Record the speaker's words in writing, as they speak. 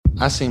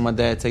I seen my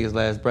dad take his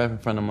last breath in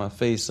front of my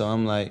face, so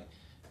I'm like,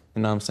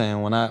 you know what I'm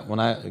saying? When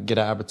I get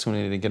an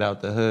opportunity to get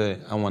out the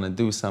hood, I want to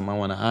do something. I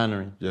want to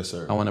honor him. Yes,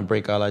 sir. I want to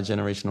break all our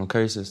generational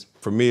curses.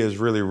 For me, it's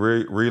really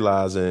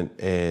realizing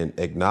and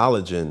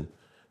acknowledging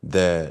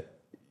that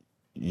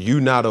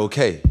you not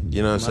okay.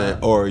 You know what I'm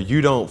saying? Or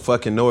you don't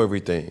fucking know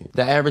everything.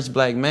 The average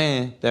black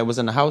man that was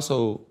in the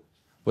household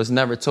was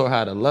never taught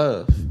how to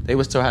love. They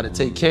was taught how to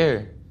take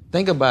care.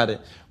 Think about it.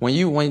 When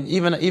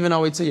even all the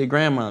way to your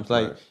grandmoms,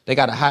 like they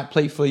got a hot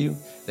plate for you.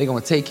 They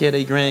gonna take care of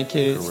their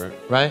grandkids,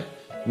 right?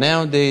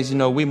 Nowadays,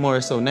 we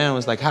more so now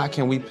it's like, how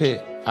can we put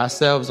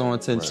ourselves on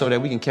to so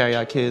that we can carry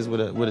our kids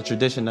with a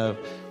tradition of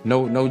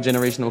no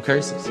generational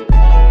curses.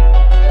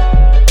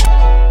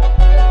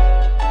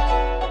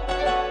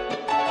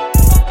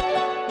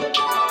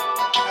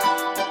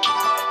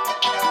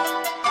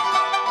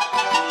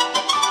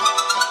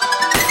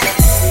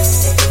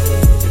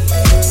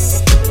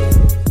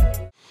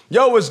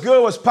 Yo, what's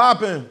good? What's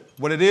poppin'?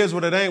 What it is,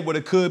 what it ain't, what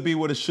it could be,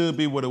 what it should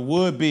be, what it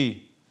would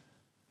be.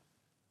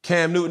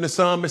 Cam Newton the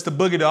Son, Mr.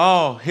 Boogie the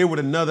All, here with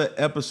another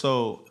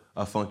episode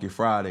of Funky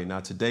Friday. Now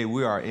today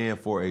we are in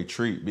for a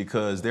treat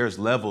because there's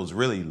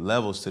really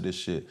levels to this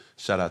shit.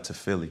 Shout out to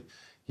Philly.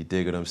 You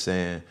dig what I'm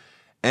saying?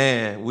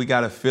 And we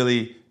got a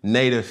Philly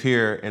native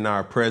here in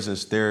our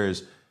presence.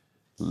 There's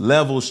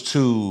levels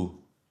to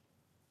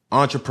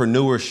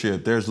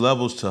entrepreneurship. There's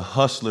levels to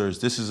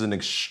hustlers. This is an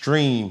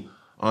extreme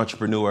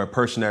entrepreneur, a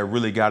person that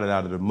really got it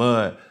out of the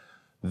mud.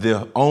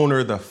 The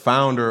owner, the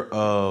founder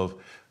of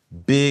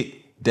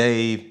Big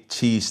Dave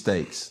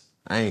Cheesesteaks.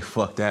 I ain't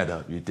fucked that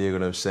up. You dig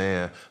what I'm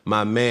saying?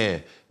 My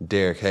man,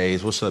 Derrick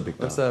Hayes. What's up, big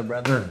dog? What's up,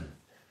 brother?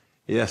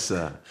 Yes,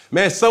 sir.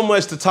 Man, so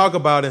much to talk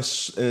about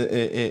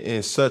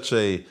in such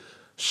a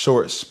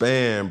short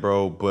span,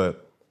 bro.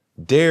 But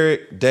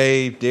Derrick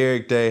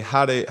Dave,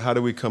 how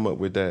did we come up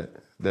with that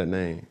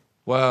name?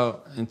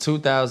 Well, in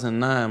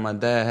 2009, my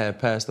dad had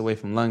passed away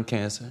from lung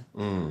cancer.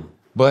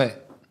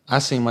 But I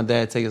seen my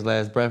dad take his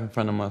last breath in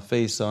front of my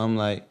face, so I'm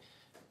like,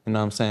 you know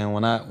what I'm saying?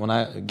 When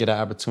I get an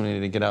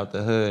opportunity to get out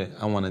the hood,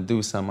 I want to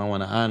do something. I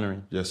want to honor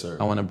him. Yes, sir.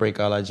 I want to break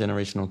all our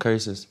generational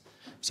curses.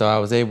 So I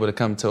was able to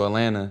come to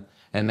Atlanta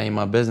and name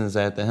my business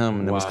after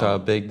him, and it was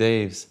called Big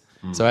Dave's.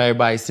 So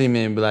everybody see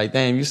me and be like,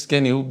 damn, you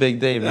skinny, who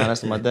Big Dave? No,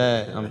 that's my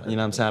dad. You know what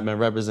I'm saying? I've been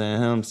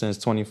representing him since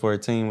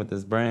 2014 with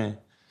this brand.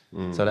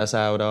 So that's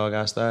how it all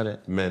got started.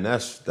 Man,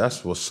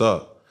 that's what's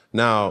up.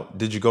 Now,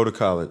 did you go to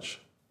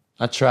college?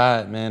 I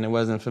tried, man. It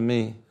wasn't for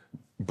me.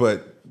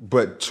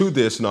 But to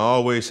this, and I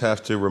always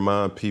have to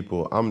remind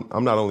people,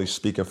 I'm not only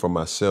speaking for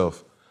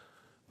myself,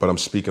 but I'm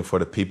speaking for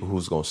the people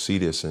who's gonna see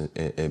this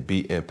and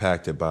be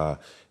impacted by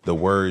the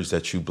words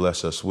that you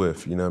bless us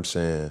with. You know what I'm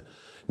saying?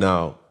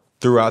 Now,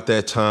 throughout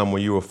that time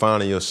when you were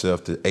finding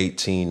yourself, the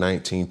 18,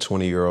 19,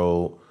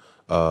 20-year-old,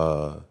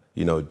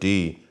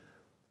 D,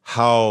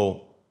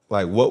 how,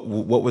 like, what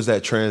was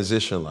that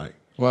transition like?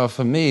 Well,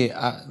 for me,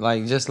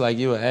 just like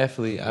you, an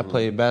athlete, I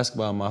played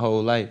basketball my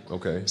whole life.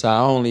 Okay. So I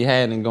only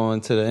had in going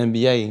to the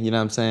NBA, you know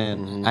what I'm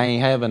saying? I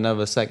ain't have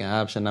another second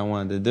option I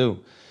wanted to do.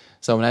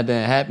 So when that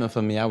didn't happen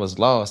for me, I was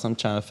lost. I'm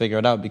trying to figure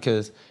it out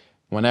because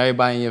when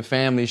everybody in your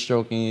family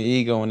stroking your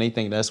ego and they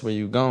think that's where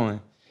you're going,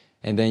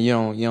 and then you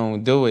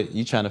don't do it,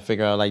 you trying to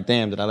figure out like,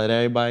 damn, did I let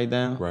everybody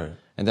down? Right.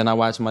 And then I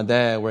watched my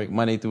dad work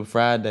Monday through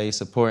Friday,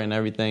 supporting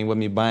everything with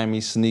me, buying me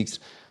sneaks,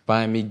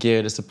 buying me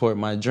gear to support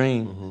my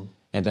dream.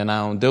 And then I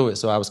don't do it.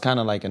 So I was kind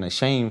of like in a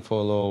shame for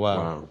a little while.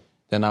 Wow.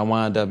 Then I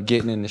wound up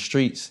getting in the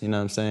streets, you know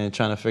what I'm saying,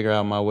 trying to figure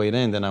out my way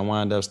in. Then I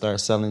wound up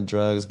start selling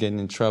drugs, getting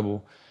in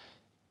trouble.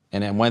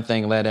 And then one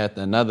thing led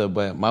after another.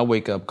 But my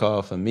wake-up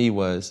call for me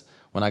was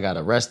when I got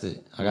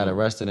arrested. I got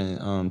arrested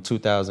in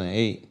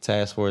 2008.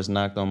 Task force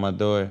knocked on my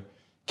door,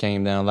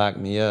 came down, locked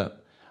me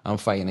up. I'm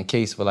fighting a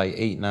case for like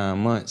 8-9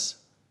 months.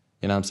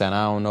 You know what I'm saying?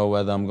 I don't know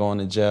whether I'm going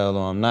to jail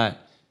or I'm not.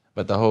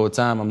 But the whole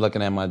time I'm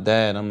looking at my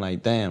dad, I'm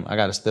like, damn, I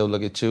got to still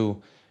look at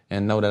you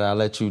and know that I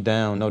let you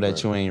down, know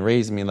that you ain't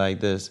raised me like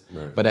this.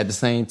 Right. But at the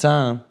same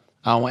time,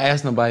 I don't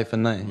ask nobody for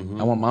nothing.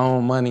 I want my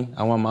own money.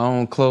 I want my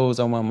own clothes.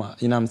 I want my,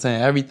 you know what I'm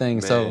saying, everything.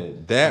 Man, so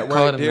that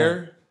right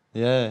there,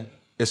 yeah,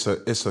 it's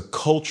a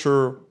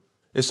cultural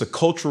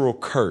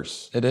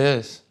curse. It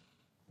is.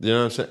 You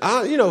know what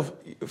I'm saying?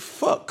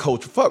 Fuck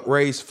culture, fuck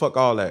race, fuck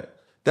all that.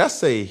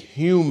 That's a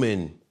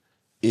human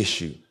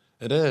issue.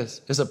 It is.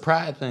 It's a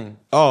pride thing.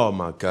 Oh,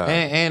 my God.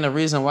 And the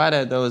reason why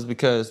that, though, is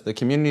because the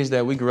communities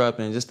that we grew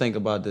up in, just think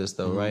about this,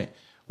 though, right?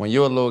 When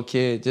you're a little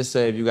kid, just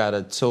say if you got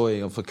a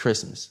toy for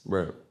Christmas.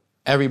 Right.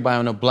 Everybody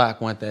on the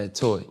block want that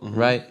toy,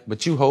 right?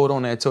 But you hold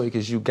on that toy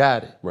because you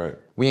got it. Right.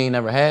 We ain't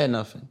never had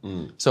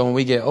nothing. So when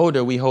we get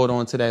older, we hold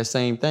on to that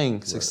same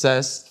thing.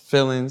 Success,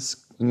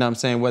 feelings, you know what I'm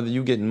saying? Whether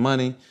you getting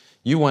money,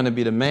 you want to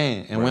be the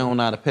man, and we don't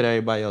know how to put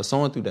everybody else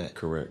on through that.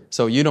 Correct.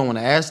 So you don't want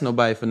to ask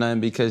nobody for nothing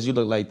because you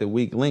look like the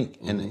weak link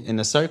in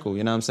the circle,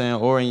 you know what I'm saying,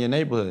 or in your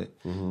neighborhood.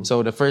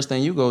 So the first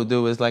thing you go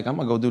do is like, I'm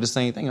going to go do the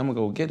same thing. I'm going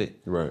to go get it.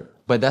 Right.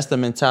 But that's the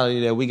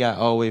mentality that we got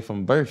all the way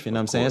from birth, you know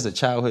what I'm saying? It's a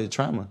childhood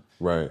trauma.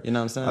 Right. You know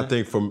what I'm saying? I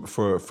think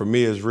for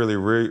me, it's really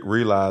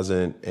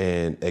realizing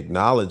and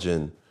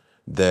acknowledging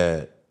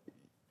that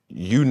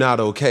you not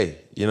okay.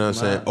 You know what I'm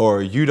saying?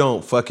 Or you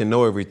don't fucking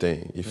know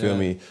everything. You feel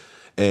me?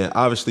 And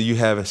obviously you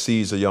having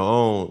seeds of your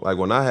own. Like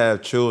when I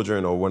have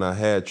children or when I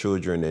had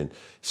children and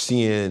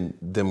seeing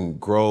them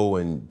grow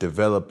and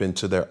develop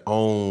into their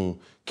own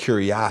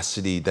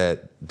curiosity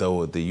that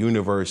the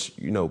universe,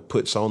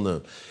 puts on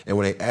them. And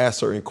when they ask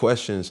certain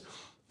questions,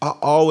 I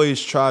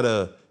always try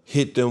to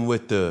hit them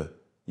with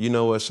you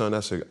know what, son,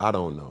 I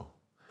don't know.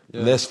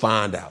 Yeah. Let's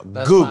find out.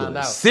 Google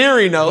it.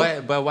 Siri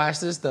knows. But watch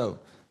this though.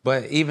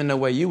 But even the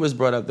way you was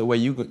brought up, the way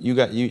you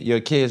got your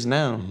kids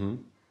now,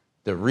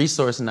 the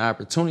resource and the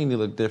opportunity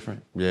look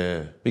different.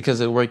 Yeah. Because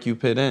of the work you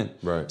put in.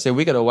 Right. So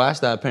we could have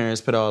watched our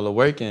parents put all the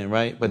work in,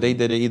 right? But they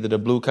did it either the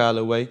blue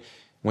collar way.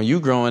 When you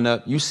growing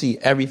up, you see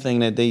everything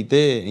that they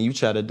did and you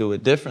try to do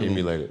it differently.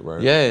 Emulate it,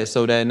 right? Yeah,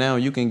 so that now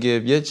you can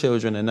give your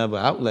children another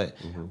outlet.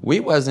 We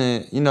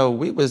wasn't,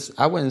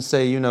 I wouldn't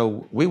say,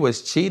 we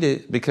was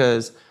cheated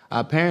because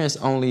our parents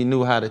only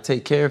knew how to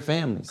take care of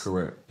families.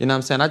 Correct. You know what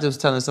I'm saying? I just was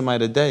telling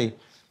somebody today,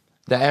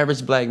 the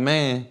average black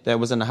man that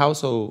was in the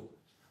household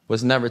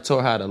was never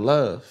taught how to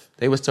love.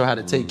 They was taught how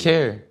to take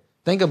care.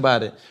 Think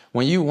about it.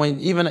 When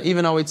even all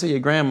the way to your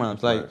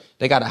grandmoms, like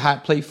they got a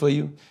hot plate for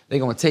you. They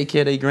gonna take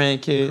care of their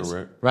grandkids.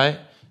 Correct. Right?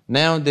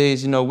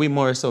 Nowadays, we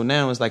more so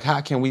now it's like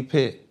how can we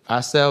put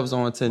ourselves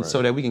on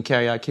so that we can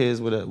carry our kids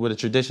with a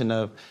tradition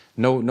of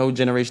no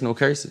generational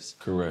curses.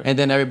 Correct. And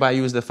then everybody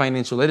use the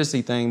financial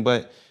literacy thing,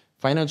 but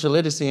financial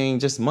literacy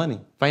ain't just money.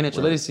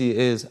 Financial literacy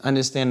is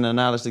understanding the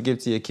knowledge to give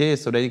to your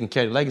kids so that you can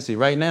carry the legacy.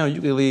 Right now, you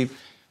can leave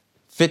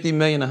 50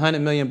 million, 100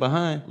 million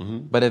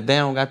behind, but if they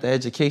don't got the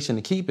education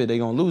to keep it, they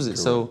gonna lose it. Correct.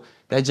 So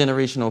that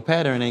generational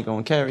pattern ain't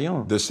gonna carry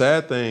on. The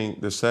sad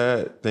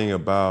thing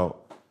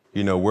about,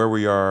 where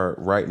we are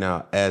right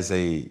now as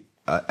a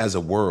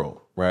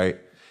world, right?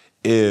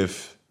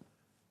 If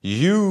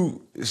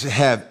you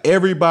have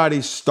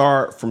everybody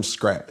start from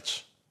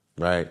scratch,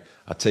 right?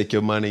 I take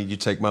your money, you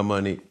take my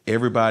money.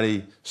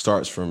 Everybody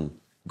starts from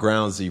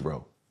ground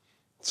zero.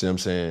 See what I'm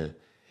saying?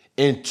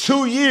 In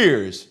 2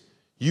 years,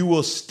 you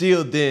will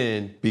still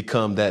then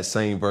become that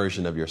same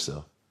version of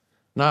yourself.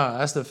 Nah,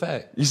 that's the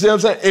fact. You see what I'm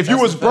saying? If you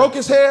was broke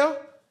as hell,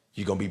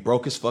 you're going to be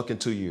broke as fuck in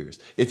 2 years.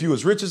 If you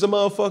was rich as a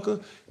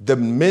motherfucker, the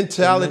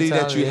mentality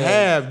that you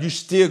have, you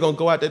still going to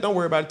go out there. Don't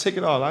worry about it. Take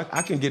it all.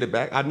 I can get it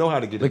back. I know how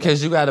to get it back.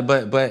 Because you got to,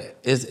 but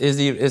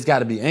it's got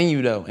to be in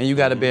you, though. And you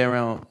got to be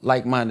around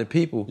like-minded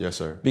people. Yes,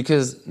 sir.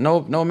 Because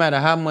no matter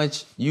how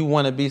much you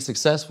want to be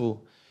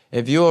successful,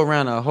 if you're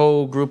around a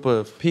whole group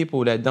of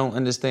people that don't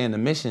understand the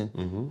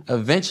mission,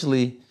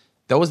 eventually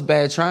those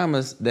bad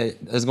traumas that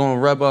is going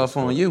to rub off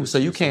on you. So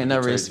you can't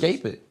never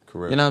escape it.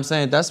 Correct. You know what I'm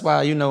saying? That's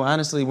why,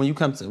 honestly, when you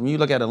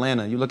look at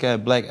Atlanta, you look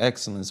at black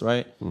excellence,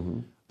 right?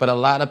 But a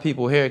lot of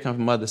people here come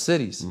from other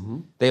cities.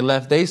 They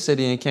left their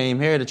city and came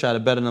here to try to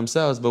better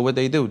themselves. But what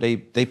they do,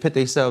 they put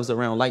themselves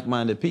around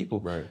like-minded people.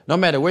 Right. No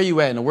matter where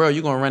you at in the world,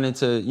 you're going to run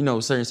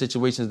into, certain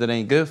situations that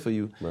ain't good for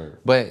you. Right.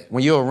 But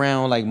when you're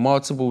around like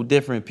multiple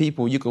different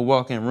people, you can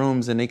walk in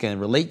rooms and they can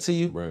relate to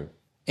you. Right.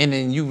 And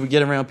then you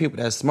get around people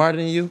that's smarter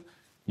than you,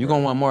 you're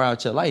going to want more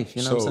out your life.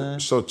 You know what I'm saying?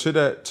 So to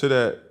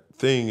that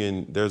thing,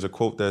 and there's a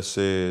quote that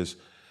says,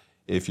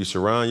 if you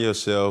surround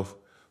yourself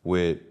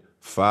with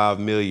 5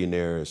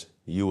 millionaires,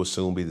 you will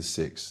soon be the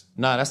 6th.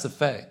 Nah, that's a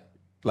fact.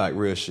 Like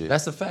real shit.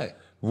 That's a fact.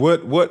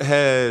 What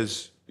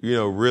has,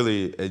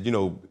 really,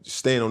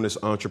 staying on this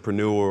I'll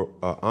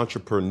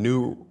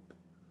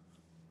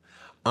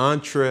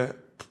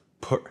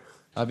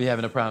be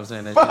having a problem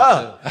saying that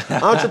shit too.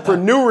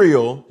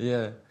 entrepreneurial,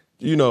 yeah.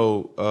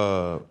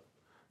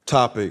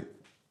 Topic.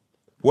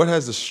 What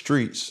has the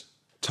streets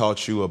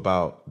taught you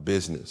about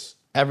business?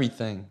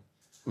 Everything.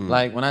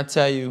 Like when I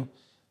tell you,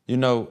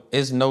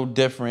 it's no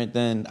different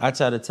than, I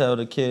try to tell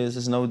the kids,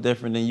 it's no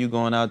different than you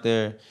going out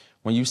there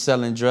when you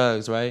selling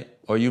drugs, right?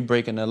 Or you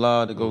breaking the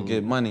law to go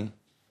get money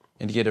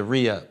and to get a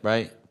re-up,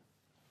 right?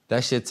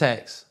 That's your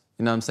tax.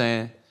 You know what I'm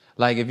saying?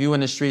 Like if you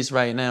in the streets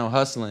right now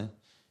hustling,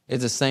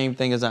 it's the same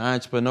thing as an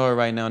entrepreneur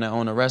right now that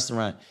own a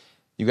restaurant.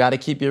 You got to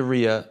keep your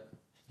re-up.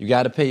 You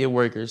got to pay your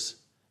workers.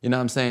 You know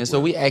what I'm saying? So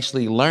we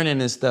actually learning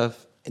this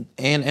stuff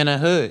in a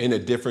hood. In a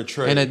different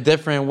trade. In a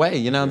different way,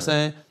 you know what I'm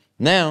saying?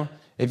 Now,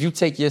 if you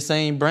take your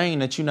same brain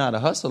that you know how to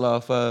hustle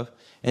off of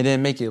and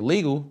then make it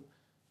legal,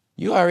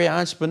 you already an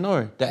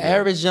entrepreneur. The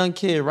average young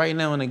kid right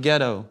now in the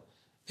ghetto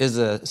is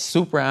a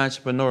super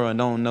entrepreneur and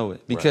don't know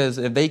it. Because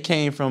if they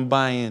came from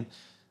buying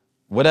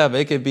whatever,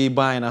 it could be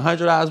buying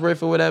 $100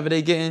 worth of whatever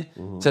they getting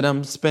to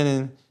them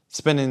spending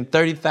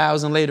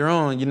 $30,000 later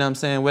on, you know what I'm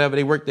saying? Whatever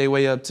they work their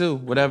way up to,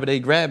 whatever they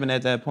grabbing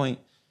at that point,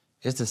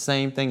 it's the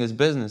same thing as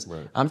business.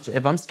 Right.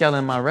 If I'm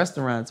scaling my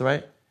restaurants,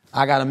 right,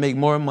 I got to make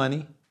more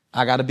money.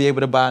 I got to be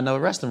able to buy another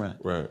restaurant.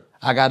 Right.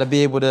 I got to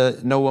be able to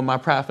know what my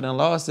profit and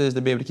loss is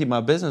to be able to keep my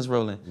business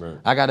rolling. Right.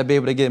 I got to be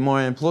able to get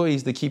more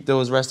employees to keep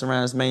those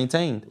restaurants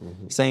maintained.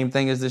 Same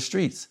thing as the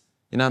streets.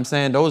 You know what I'm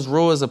saying? Those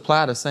rules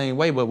apply the same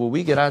way, but what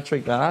we get our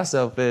tricked out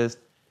ourselves is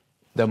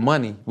the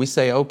money. We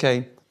say,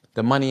 okay,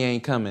 the money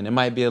ain't coming. It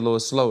might be a little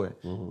slower.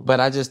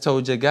 But I just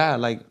told your guy,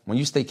 like, when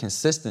you stay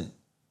consistent,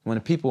 when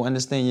the people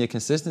understand your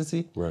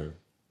consistency,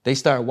 they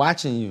start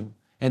watching you.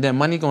 And then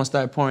money gonna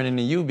start pouring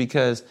into you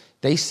because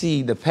they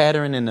see the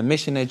pattern and the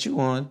mission that you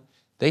on.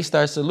 They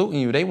start saluting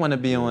you. They want to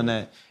be on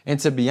that. And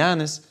to be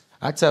honest,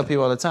 I tell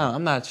people all the time,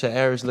 I'm not your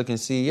average looking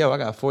CEO. I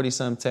got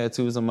 40-something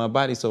tattoos on my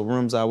body. So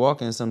rooms I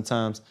walk in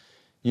sometimes,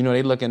 you know,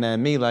 they looking at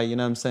me like, you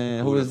know what I'm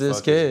saying? Who is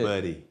this kid?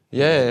 Buddy?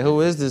 Yeah,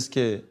 who is this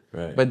kid?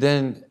 Right. But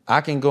then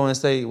I can go and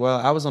say, well,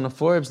 I was on the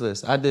Forbes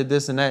list. I did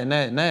this and that and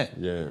that and that.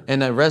 Yeah.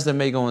 And the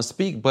resume going to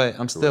speak, but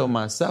I'm still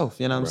myself.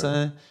 You know what I'm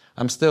saying?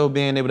 I'm still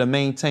being able to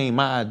maintain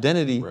my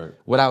identity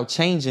without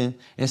changing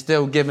and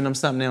still giving them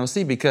something they don't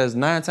see, because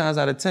 9 times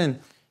out of 10,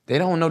 they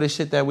don't know the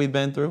shit that we've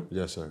been through.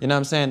 Yes, sir. You know what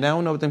I'm saying? They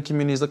don't know what them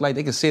communities look like.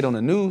 They can see it on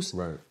the news,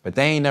 but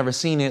they ain't never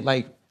seen it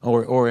like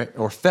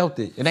or felt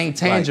it. It ain't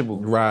tangible.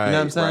 Like, right. You know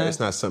what I'm saying? Right. It's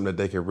not something that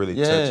they can really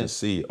touch and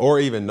see, or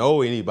even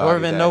know anybody. Or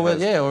even know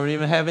it, or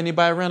even have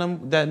anybody around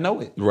them that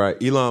know it.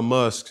 Right. Elon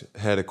Musk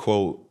had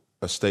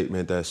a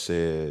statement that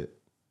said,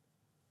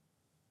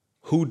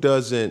 "Who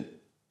doesn't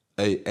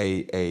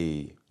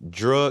a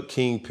drug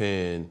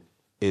kingpin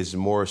is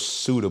more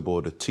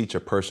suitable to teach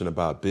a person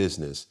about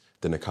business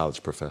than a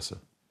college professor?"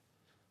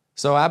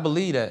 So I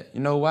believe that.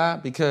 You know why?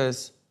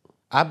 Because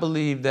I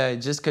believe that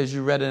just because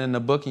you read it in a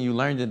book and you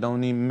learned it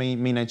don't even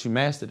mean that you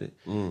mastered it.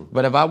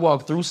 But if I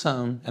walk through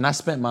something and I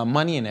spent my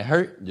money and it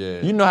hurt,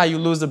 you know how you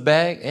lose a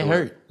bag? It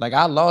hurt. Like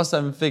I lost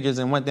 7 figures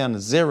and went down to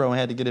 0 and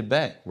had to get it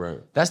back. Right.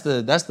 That's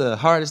the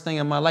hardest thing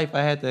in my life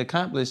I had to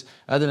accomplish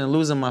other than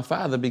losing my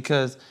father,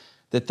 because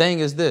the thing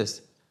is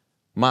this.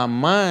 My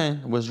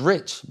mind was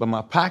rich, but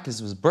my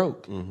pockets was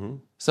broke.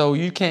 So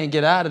you can't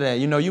get out of that.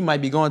 You know, you might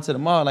be going to the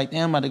mall like,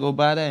 damn, I'm about to go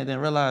buy that, and then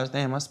realize,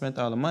 damn, I spent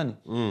all the money.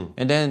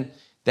 And then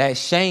that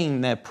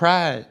shame, that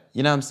pride,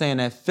 you know what I'm saying,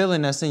 that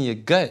feeling that's in your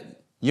gut,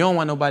 you don't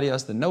want nobody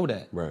else to know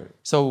that. Right.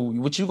 So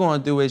what you're going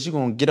to do is you're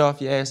going to get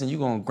off your ass and you're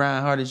going to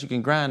grind hard as you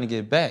can grind to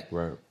get back.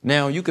 Right.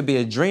 Now, you could be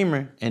a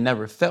dreamer and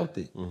never felt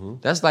it.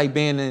 That's like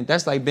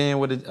being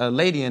with a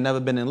lady and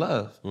never been in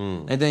love.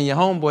 And then your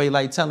homeboy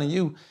like telling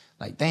you,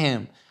 like,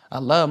 damn, I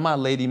love my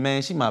lady,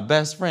 man. She my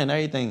best friend,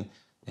 everything.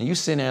 And you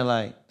sitting there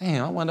like,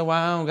 damn, I wonder why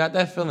I don't got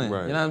that feeling.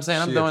 Right. You know what I'm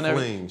saying? I'm doing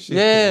everything.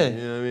 Yeah. You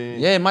know what I mean?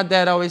 Yeah, my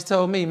dad always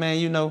told me, man,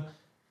 you know,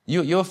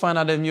 you'll find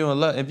out if you're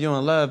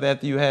in love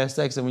after you have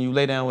sex, and when you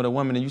lay down with a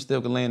woman and you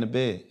still can lay in the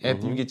bed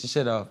after you get your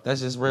shit off.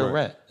 That's just real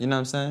rap. You know what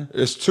I'm saying?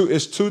 It's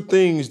two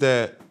things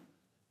that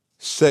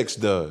sex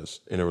does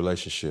in a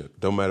relationship.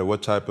 Don't matter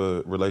what type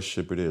of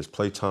relationship it is,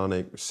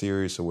 platonic,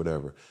 serious, or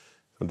whatever.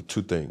 The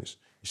 2 things.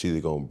 It's either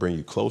going to bring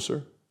you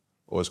closer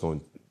or it's going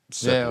to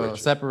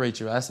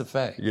separate you. That's a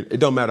fact. It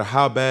don't matter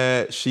how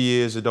bad she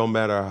is. It don't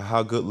matter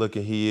how good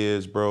looking he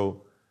is,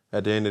 bro.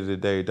 At the end of the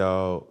day,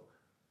 dog,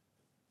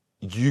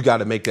 you got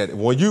to make that.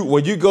 When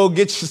you go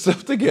get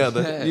yourself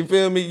together, you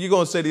feel me? You're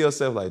going to say to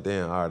yourself like,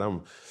 damn, all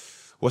right,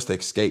 what's the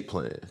escape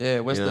plan?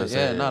 Yeah,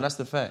 that's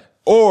the fact.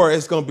 Or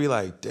it's going to be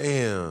like,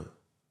 damn.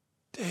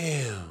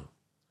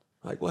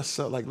 Like, what's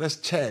up? Like, let's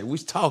chat. We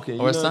talking.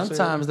 Or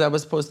sometimes that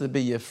was supposed to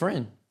be your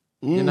friend.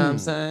 You know what I'm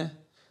saying?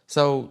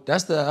 So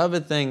that's the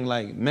other thing,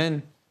 like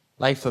men,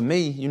 like for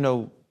me, you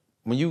know,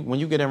 when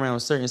you get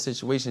around certain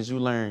situations, you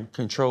learn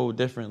control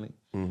differently.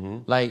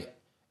 Like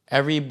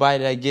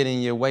everybody that get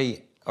in your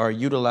way are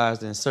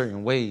utilized in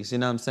certain ways, you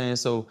know what I'm saying?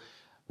 So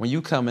when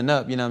you coming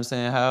up, you know what I'm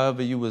saying,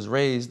 however you was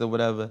raised or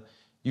whatever,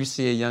 you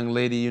see a young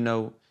lady, you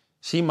know,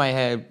 she might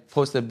have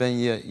supposed to have been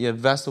your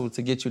vessel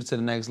to get you to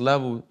the next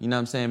level, you know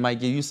what I'm saying, might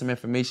give you some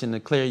information to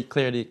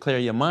clear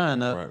your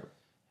mind up. Right.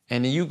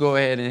 And then you go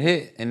ahead and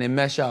hit, and then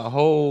mess your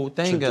whole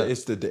thing up.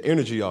 It's the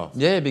energy off.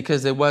 Yeah,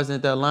 because it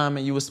wasn't the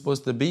alignment you were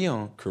supposed to be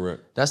on.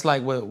 Correct. That's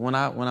like when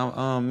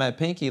I met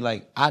Pinky,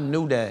 like I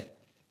knew that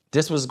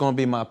this was gonna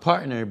be my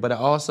partner, but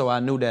also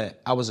I knew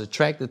that I was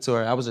attracted to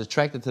her. I was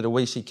attracted to the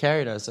way she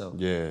carried herself.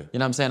 Yeah. You know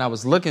what I'm saying? I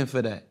was looking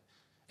for that.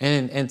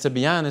 And to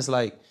be honest,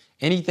 like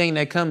anything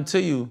that come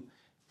to you,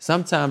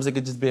 sometimes it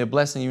could just be a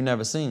blessing you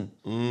never seen.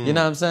 You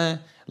know what I'm saying?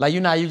 Like,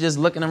 you just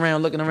looking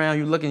around,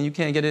 you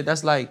can't get it.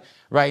 That's like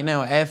right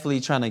now, an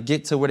athlete trying to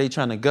get to where they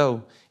trying to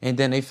go, and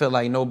then they feel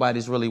like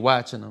nobody's really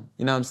watching them.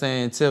 You know what I'm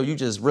saying? Until you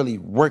just really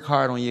work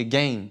hard on your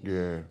game.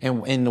 Yeah.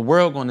 And the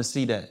world going to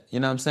see that. You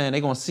know what I'm saying? They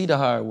going to see the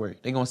hard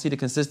work. They going to see the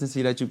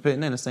consistency that you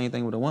putting in. The same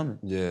thing with a woman.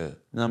 Yeah. You know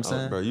what I'm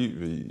saying? Bro,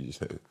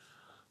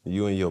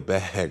 you in your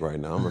bag right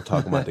now. I'm going to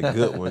talk about the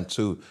good one,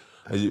 too.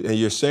 And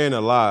you're saying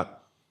a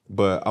lot,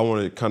 but I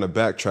want to kind of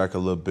backtrack a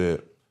little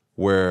bit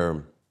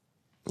where...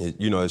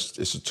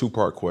 it's a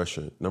 2-part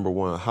question. Number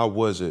 1, how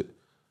was it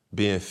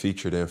being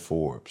featured in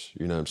Forbes,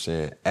 you know what I'm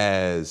saying,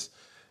 as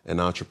an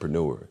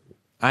entrepreneur?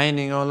 I ain't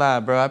even gonna lie,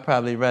 bro. I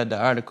probably read the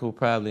article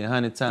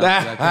 100 times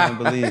because I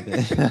couldn't believe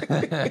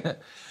it.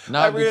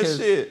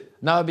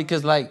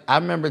 Because like I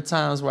remember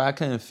times where I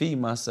couldn't feed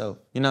myself.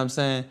 You know what I'm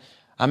saying?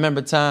 I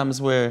remember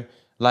times where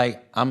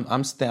like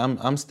I'm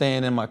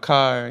staying in my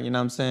car, you know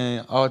what I'm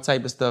saying, all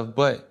type of stuff,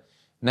 but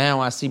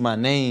now I see my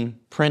name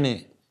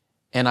printed.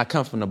 And I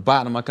come from the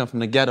bottom. I come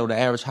from the ghetto. The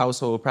average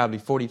household probably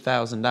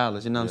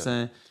 $40,000. You know what I'm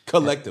saying?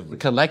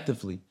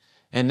 Collectively.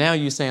 And now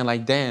you're saying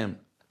like, damn,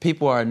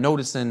 people are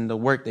noticing the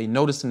work, they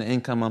noticing the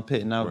income I'm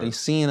putting out, Right. they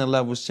seeing the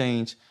levels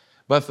change.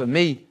 But for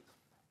me,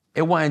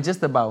 it wasn't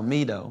just about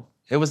me though.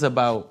 It was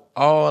about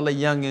all the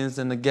youngins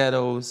in the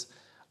ghettos,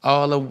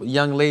 all the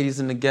young ladies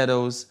in the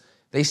ghettos.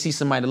 They see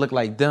somebody that look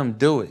like them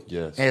do it.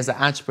 Yes. As an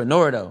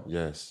entrepreneur though.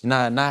 Yes.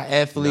 Not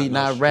athlete,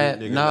 not street rap,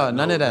 nigga, no,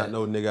 none of that. Not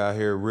no nigga out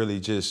here really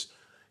just,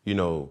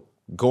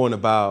 going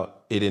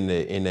about it in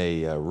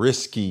a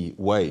risky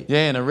way.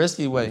 Yeah, in a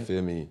risky way. You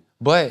feel me?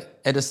 But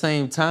at the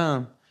same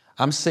time,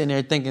 I'm sitting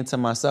there thinking to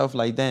myself,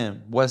 like,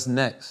 damn, what's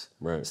next?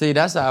 Right. See,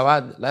 that's how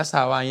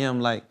I am.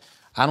 Like,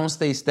 I don't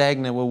stay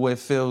stagnant with what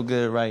feels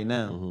good right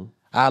now.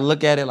 I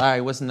look at it like, all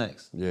right, what's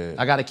next? Yeah.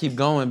 I gotta keep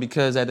going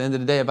because at the end of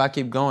the day, if I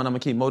keep going, I'm gonna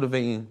keep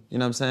motivating. You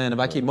know what I'm saying? If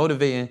I keep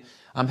motivating,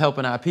 I'm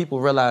helping our people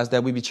realize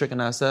that we be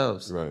tricking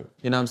ourselves. Right.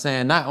 You know what I'm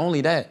saying? Not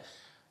only that,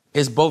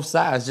 it's both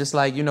sides. Just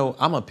like,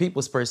 I'm a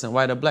people's person,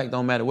 white or black,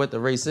 don't matter what the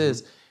race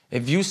is.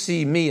 If you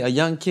see me, a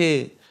young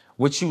kid,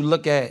 what you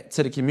look at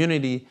to the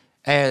community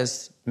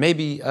as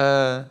maybe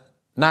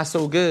not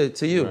so good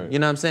to you. Right. You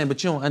know what I'm saying?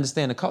 But you don't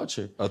understand the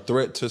culture. A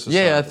threat to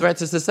society. Yeah, a threat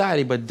to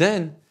society. But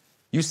then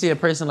you see a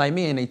person like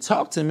me and they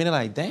talk to me, they're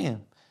like,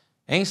 damn,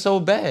 ain't so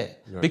bad.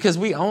 Right. Because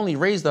we only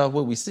raised off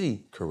what we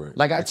see. Correct.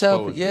 Like I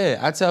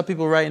tell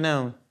people right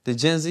now, the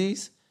Gen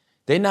Zs,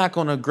 they're not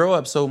gonna grow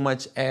up so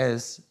much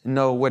as,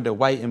 with the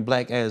white and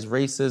black as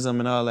racism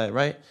and all that,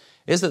 right?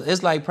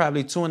 It's like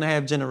probably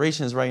 2.5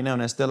 generations right now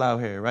that's still out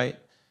here, right?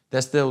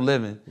 That's still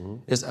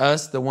living. It's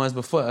us, the ones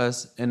before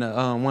us, and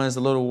the ones a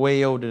little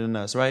way older than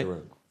us, right?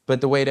 Correct. But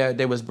the way that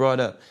they was brought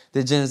up.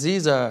 The Gen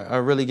Zs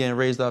are really getting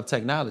raised off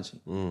technology.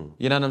 You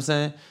know what I'm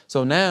saying?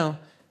 So now,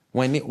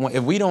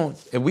 if we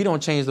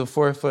don't change the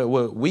forefront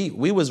what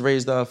we was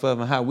raised off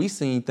of and how we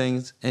seen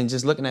things and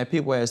just looking at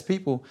people as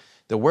people,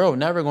 the world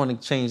never going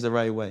to change the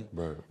right way.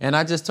 Right. And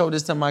I just told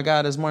this to my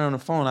guy this morning on the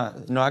phone.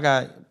 I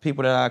got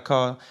people that I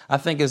call. I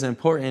think it's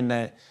important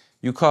that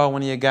you call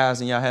one of your guys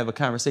and y'all have a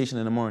conversation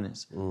in the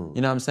mornings. You know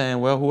what I'm saying?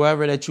 Well,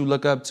 whoever that you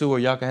look up to or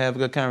y'all can have a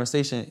good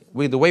conversation.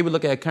 The way we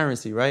look at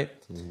currency, right?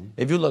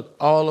 If you look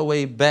all the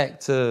way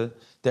back to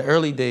the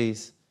early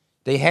days,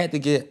 they had to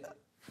get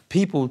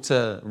people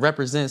to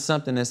represent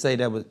something and say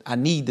I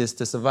need this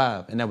to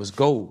survive, and that was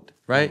gold,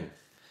 right?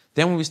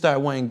 Then when we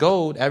started wanting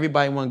gold,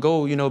 everybody wanted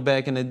gold,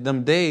 back in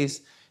them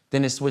days,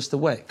 then it switched to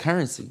what?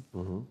 Currency.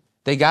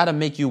 They got to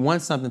make you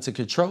want something to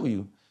control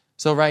you.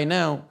 So right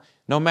now,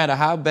 no matter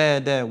how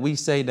bad that we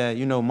say that,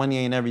 money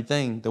ain't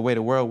everything, the way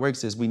the world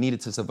works is we need it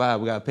to survive.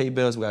 We got to pay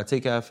bills. We got to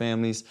take care of our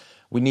families.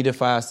 We need it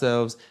for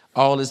ourselves.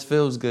 All this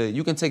feels good.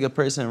 You can take a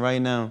person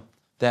right now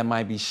that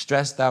might be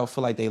stressed out,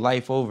 feel like their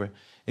life over.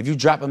 If you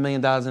drop $1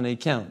 million in their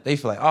account, they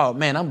feel like, oh,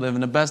 man, I'm living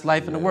the best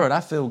life in the world.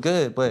 I feel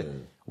good. But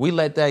we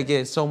let that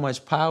get so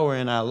much power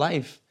in our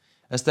life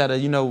instead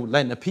of,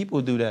 letting the people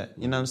do that.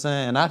 You know what I'm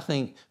saying? And I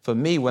think for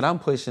me, what I'm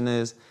pushing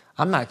is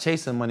I'm not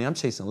chasing money. I'm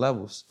chasing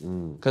levels.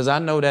 Because I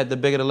know that the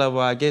bigger the level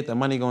I get, the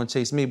money going to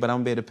chase me, but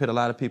I'm going to be able to put a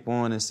lot of people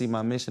on and see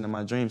my mission and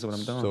my dreams and what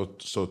I'm doing.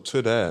 So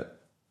to that,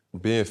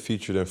 being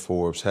featured in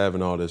Forbes,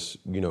 having all this,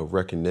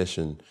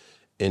 recognition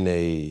in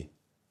a,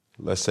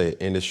 let's say,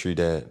 industry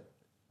that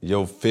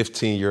your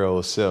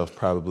 15-year-old self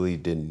probably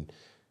didn't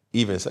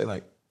even say,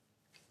 like,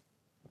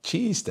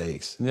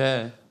 cheesesteaks.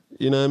 Yeah.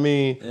 You know what I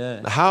mean?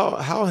 Yeah.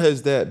 How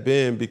has that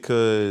been?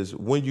 Because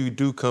when you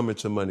do come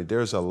into money,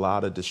 there's a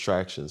lot of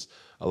distractions.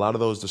 A lot of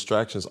those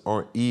distractions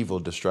aren't evil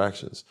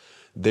distractions.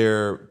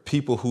 They're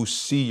people who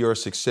see your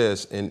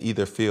success and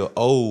either feel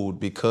owed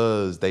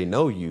because they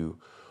know you,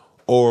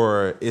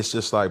 or it's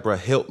just like, bro,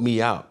 help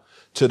me out.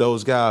 To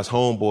those guys,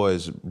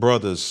 homeboys,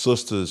 brothers,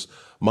 sisters,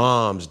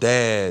 moms,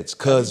 dads,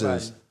 cousins.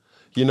 Everybody.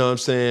 You know what I'm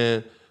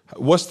saying?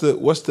 What's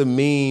the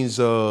means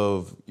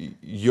of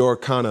your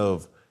kind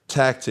of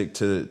tactic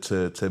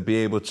to be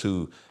able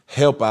to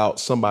help out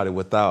somebody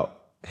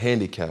without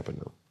handicapping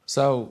them?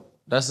 So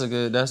that's a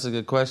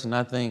good question.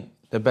 I think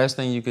the best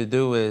thing you could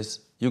do is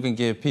you can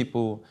give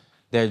people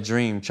their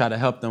dream, try to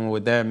help them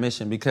with their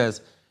mission, because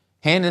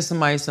handing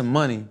somebody some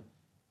money,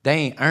 they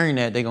ain't earn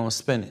that, they gonna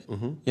spend it.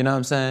 You know what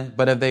I'm saying?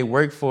 But if they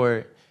work for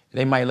it,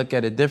 they might look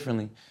at it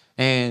differently.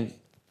 And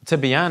to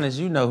be honest,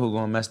 you know who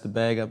gonna mess the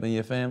bag up in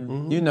your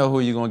family. You know who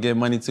you gonna give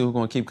money to, who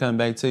gonna keep coming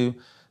back to you.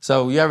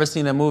 So you ever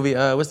seen that movie,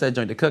 what's that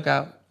joint, The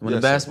Cookout? When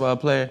the basketball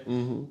player,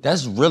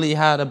 that's really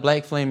how the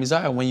black flamies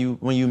are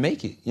when you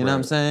make it. You know what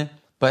I'm saying?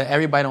 But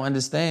everybody don't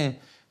understand.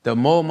 The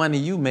more money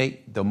you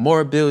make, the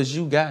more bills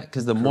you got,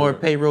 because the more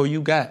payroll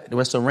you got,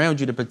 what's around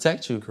you to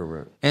protect you.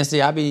 Correct. And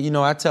see,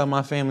 I tell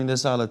my family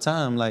this all the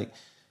time, like,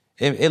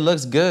 it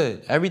looks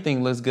good.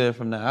 Everything looks good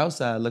from the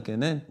outside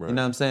looking in. Right. You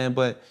know what I'm saying?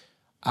 But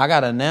I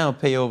gotta now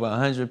pay over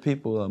 100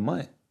 people a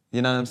month.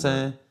 You know what I'm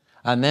saying?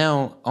 I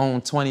now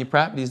own 20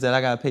 properties that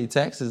I gotta pay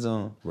taxes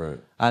on. Right.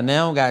 I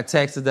now got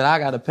taxes that I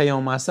gotta pay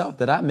on myself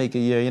that I make a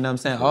year. You know what I'm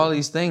saying? All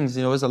these things,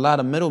 there's a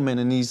lot of middlemen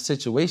in these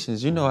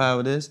situations. You know how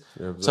it is.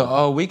 Yeah, exactly. So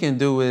all we can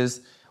do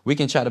is we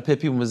can try to put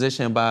people in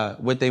position by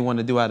what they want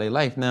to do out of their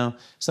life. Now,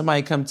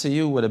 somebody come to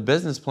you with a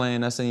business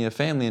plan that's in your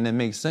family and it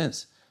makes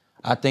sense.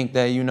 I think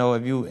that,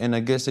 if you in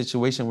a good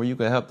situation where you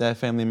can help that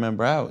family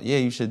member out, yeah,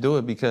 you should do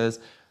it, because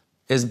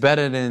it's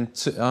better than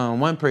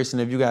one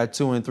person if you got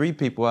 2 and 3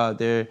 people out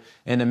there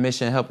in the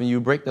mission helping you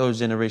break those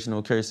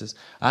generational curses.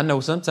 I know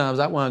sometimes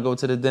I want to go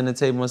to the dinner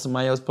table when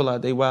somebody else pull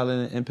out their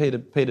wallet and pay the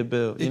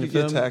bill. You can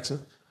get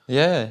taxing.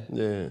 Yeah.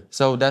 Yeah.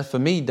 So that for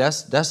me,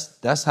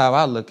 that's how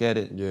I look at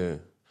it. Yeah.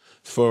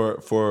 For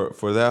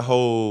that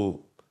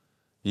whole,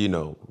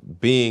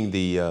 being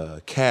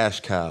the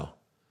cash cow,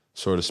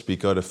 so to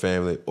speak, of the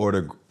family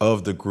or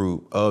of the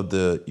group, of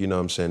the,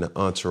 the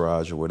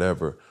entourage or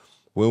whatever.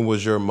 When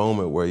was your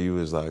moment where you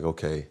was like,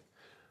 okay,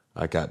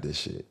 I got this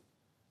shit?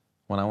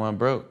 When I went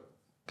broke.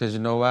 Because you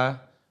know why?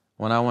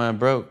 When I went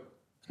broke,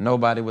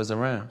 nobody was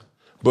around.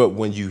 But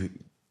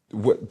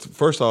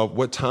first off,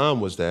 what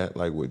time was that?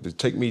 Like,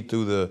 take me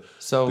through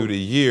the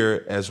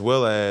year, as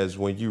well as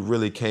when you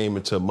really came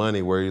into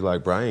money where you're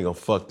like, bro, I ain't gonna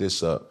fuck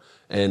this up.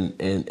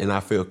 And I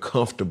feel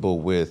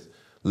comfortable with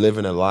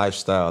living a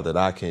lifestyle that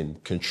I can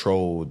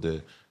control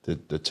the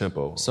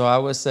tempo. So I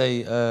would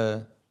say,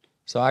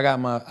 so I got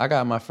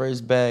my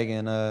first bag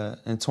in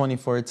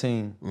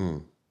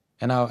 2014,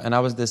 and I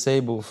was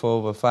disabled for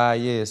over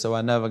 5 years, so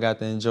I never got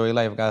to enjoy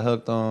life. I got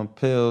hooked on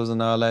pills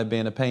and all that,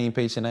 being a pain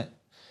patient,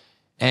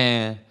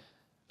 and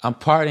I'm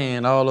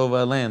partying all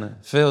over Atlanta.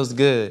 Feels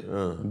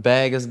good.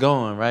 Bag is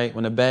going, right?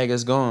 When the bag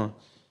is gone,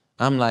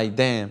 I'm like,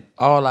 damn,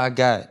 all I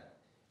got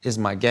is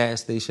my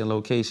gas station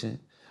location.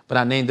 But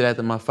I named it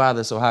after my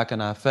father, so how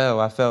can I fail?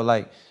 I felt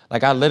like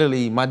I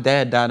literally, my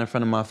dad died in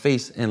front of my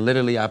face, and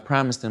literally I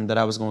promised him that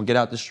I was going to get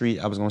out the street,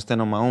 I was going to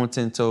stand on my own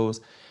 10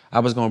 toes, I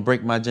was going to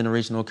break my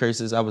generational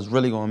curses, I was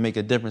really going to make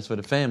a difference for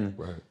the family.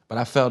 Right. But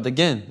I failed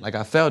again, like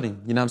I failed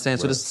him, you know what I'm saying?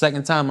 So this is the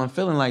second time I'm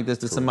feeling like this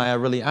to somebody I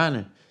really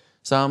honor.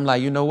 So I'm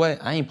like, you know what?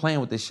 I ain't playing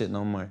with this shit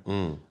no more.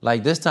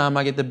 Like this time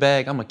I get the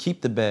bag, I'm going to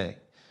keep the bag.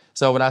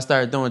 So what I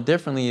started doing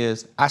differently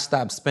is I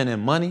stopped spending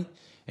money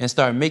and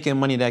start making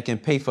money that can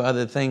pay for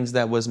other things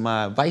that was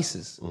my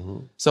vices.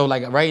 So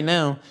like right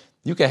now,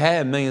 you can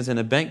have millions in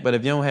the bank, but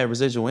if you don't have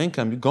residual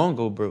income, you're going to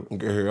go broke. You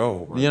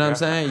know what I'm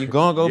saying? You're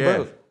going to go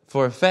broke.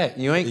 For a fact.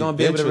 You ain't going to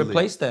be able to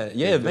replace that.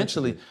 Yeah,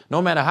 eventually.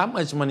 No matter how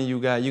much money you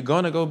got, you're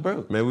going to go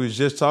broke. Man, we was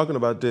just talking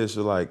about this.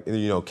 Like,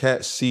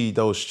 cats see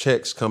those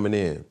checks coming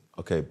in.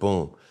 Okay,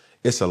 boom.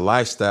 It's a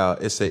lifestyle.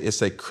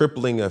 It's a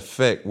crippling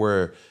effect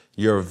where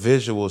your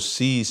visual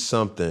sees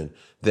something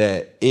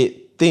that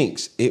it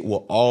thinks it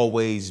will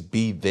always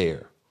be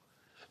there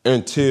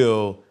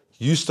until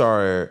you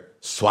start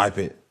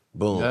swiping,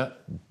 boom,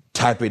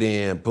 type it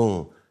in,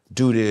 boom,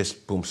 do this,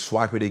 boom,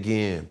 swipe it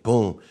again,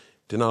 boom.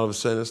 Then all of a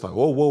sudden it's like,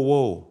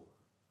 whoa.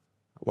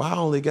 Well, I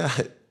only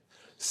got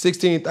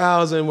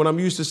 16,000 when I'm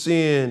used to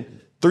seeing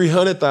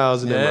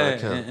 300,000 in my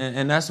account.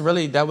 And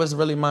that was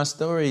really my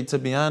story, to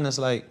be honest.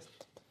 Like,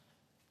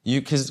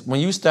 because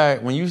when you can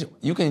have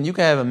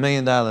 $1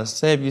 million.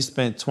 Say if you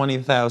spent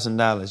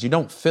 $20,000, you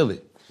don't feel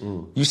it.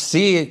 You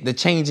see it, the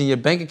change in your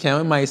bank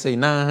account. It might say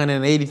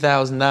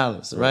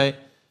 $980,000, right?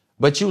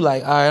 But you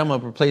like, all right, I'm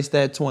gonna replace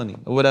that 20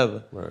 or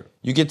whatever. Right.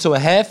 You get to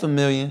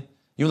 $500,000,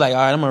 you like,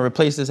 all right, I'm gonna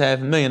replace this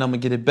 $500,000. I'm gonna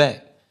get it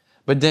back.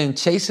 But then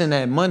chasing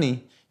that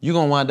money, you're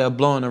gonna wind up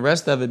blowing the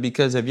rest of it,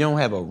 because if you don't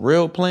have a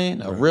real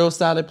plan, a real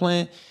solid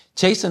plan,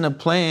 chasing a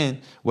plan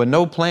with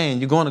no plan,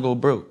 you're gonna go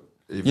broke.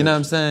 Eventually. You know what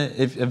I'm saying?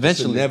 Eventually.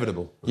 It's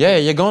inevitable. Yeah,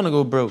 you're gonna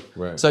go broke.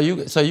 Right. So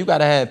you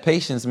gotta have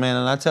patience, man.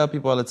 And I tell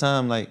people all the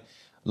time, like,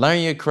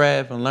 learn your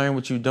craft and learn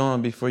what you're doing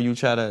before you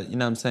try to, you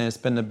know what I'm saying,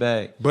 spin the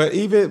bag. But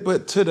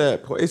to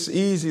that point, it's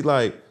easy,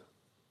 like,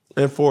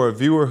 and for a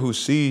viewer who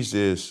sees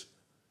this,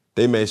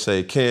 they may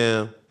say,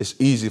 Cam, it's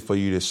easy for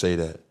you to say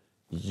that.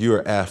 You're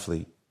an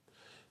athlete.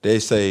 They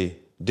say,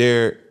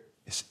 Derrick,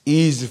 it's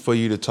easy for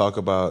you to talk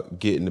about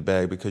getting the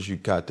bag because you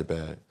got the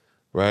bag,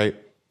 right?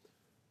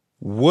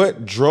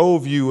 What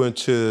drove you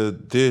into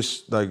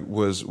this? Like,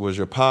 was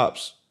your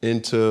pops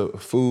into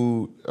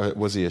food?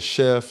 Was he a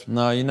chef?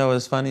 No, you know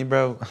what's funny,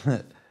 bro?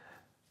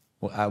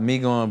 Me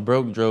going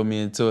broke drove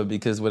me into it,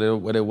 because what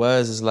it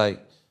was is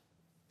like,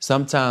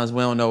 sometimes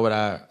we don't know what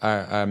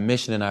our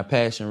mission and our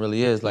passion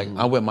really is. Like,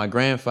 I'm with my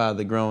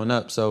grandfather growing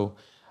up, so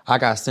I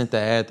got sent to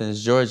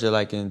Athens, Georgia,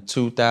 like in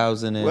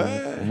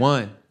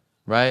 2001,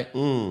 right?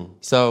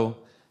 So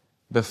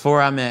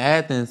before I'm in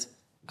Athens,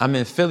 I'm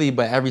in Philly,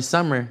 but every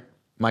summer,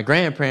 my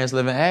grandparents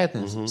live in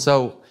Athens.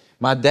 So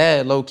my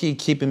dad, low-key,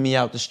 keeping me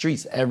out the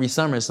streets every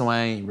summer so I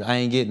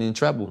ain't getting in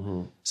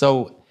trouble.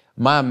 So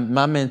my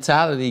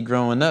mentality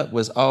growing up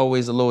was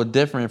always a little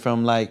different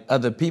from, like,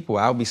 other people.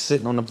 I'll be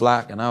sitting on the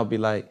block and I'll be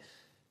like,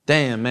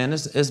 damn, man,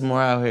 it's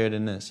more out here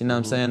than this. You know what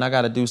I'm saying? I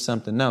got to do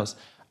something else.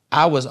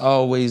 I was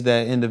always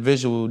that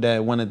individual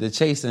that wanted to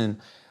chase. And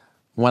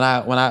when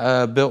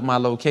I built my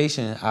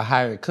location, I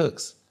hired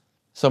cooks.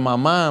 So my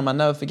mom, I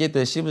never forget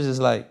that, she was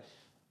just like,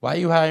 why are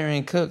you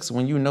hiring cooks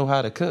when you know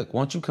how to cook?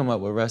 Won't you come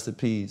up with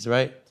recipes,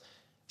 right?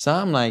 So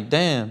I'm like,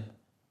 damn,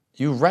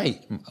 you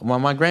right.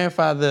 When my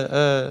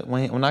grandfather,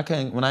 when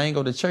I ain't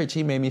go to church,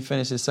 he made me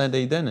finish his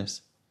Sunday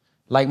dinners,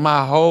 like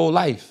my whole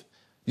life.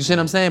 You see what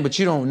I'm saying? But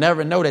you don't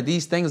never know that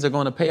these things are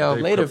going to pay off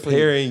later for you.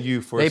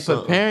 They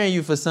preparing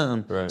you for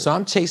something. Right. So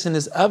I'm chasing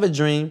this other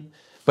dream,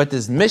 But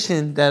this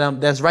mission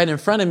that's right in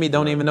front of me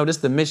don't even know this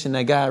the mission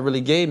that God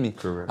really gave me.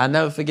 Correct. I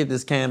never forget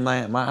this, Cam.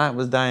 My aunt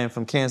was dying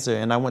from cancer,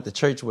 and I went to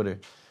church with her.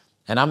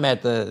 And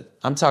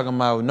I'm talking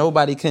about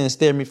nobody couldn't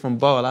steer me from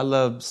ball. I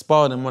love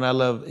Spalding when I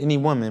love any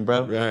woman,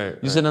 bro.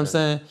 You see what I'm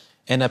saying?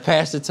 And the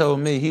pastor told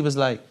me, he was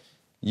like,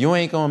 you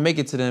ain't gonna make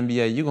it to the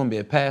NBA, you gonna be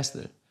a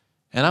pastor.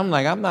 And I'm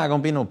like, I'm not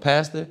gonna be no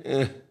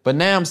pastor. But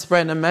now I'm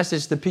spreading a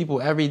message to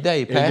people every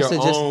day. Pastor,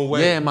 in your own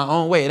way. Yeah, in my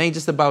own way. It ain't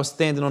just about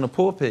standing on the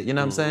pulpit, you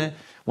know what I'm saying?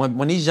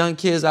 When these young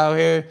kids out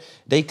here,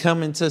 they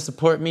coming to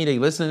support me, they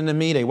listening to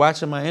me, they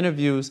watching my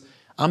interviews,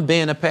 I'm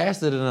being a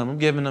pastor to them, I'm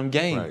giving them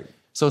game. Right.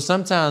 So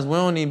sometimes we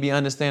don't even be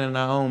understanding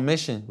our own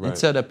mission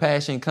until the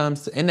passion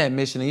comes in that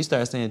mission and you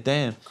start saying,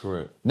 damn.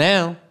 Correct.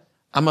 Now,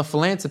 I'm a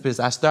philanthropist.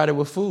 I started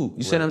with food.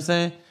 You see what I'm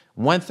saying?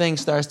 One thing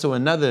starts to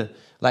another.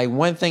 Like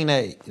one thing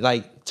that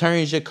like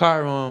turns your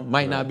car on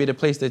might not be the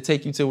place that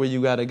take you to where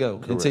you gotta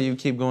go until you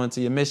keep going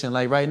to your mission.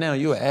 Like right now,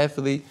 you're an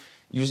athlete.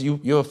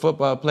 You're a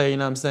football player, you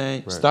know what I'm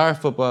saying? Right. Star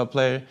football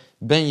player,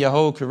 been your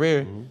whole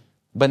career.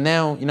 But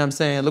now, you know what I'm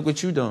saying, look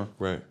what you doing.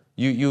 Right.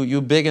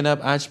 You bigging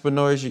up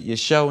entrepreneurs, you're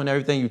showing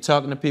everything, you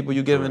talking to people,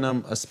 you giving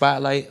them a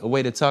spotlight, a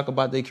way to talk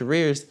about their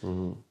careers.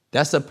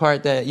 That's a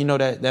part that, you know,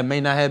 that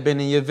may not have been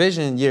in your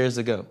vision years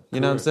ago.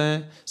 You know what I'm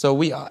saying?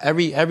 So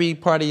every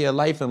part of your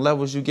life and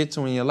levels you get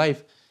to in your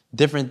life,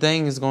 different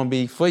things gonna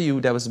be for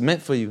you that was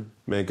meant for you.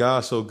 Man,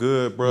 God's so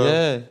good, bro.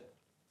 Yeah.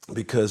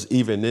 Because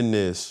even in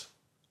this,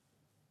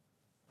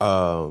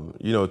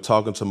 you know,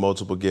 talking to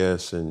multiple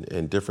guests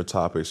and different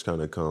topics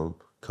kind of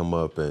come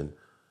up, and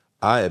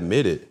I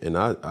admit it, and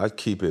I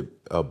keep it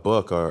a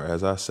buck, or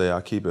as I say,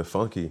 I keep it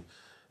funky,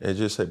 and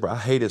just say, bro, I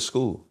hated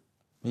school.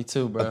 Me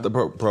too,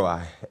 bro. Bro,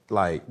 I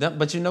like.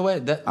 But you know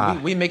what?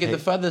 We make it the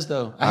furthest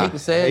though. I hate to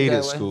say it hated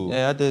that way. school.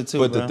 Yeah, I did too.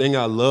 But bro. the thing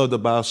I loved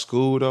about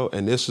school though,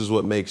 and this is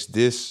what makes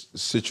this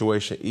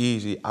situation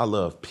easy, I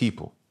love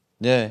people.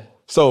 Yeah.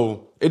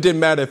 So it didn't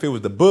matter if it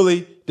was the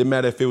bully, didn't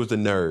matter if it was the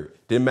nerd,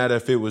 didn't matter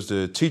if it was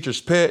the teacher's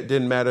pet,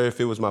 didn't matter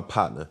if it was my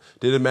partner,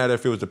 didn't matter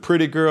if it was the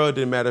pretty girl,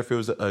 didn't matter if it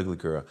was the ugly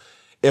girl.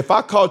 If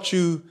I caught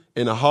you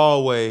in the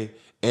hallway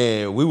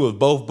and we was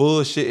both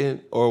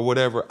bullshitting or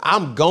whatever,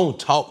 I'm gonna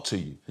talk to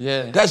you.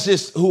 Yeah. That's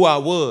just who I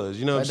was,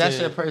 you know what I'm saying?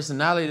 That's your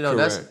personality though.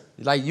 Correct.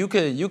 That's like you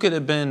could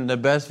have been the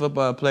best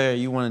football player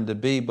you wanted to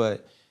be,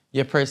 but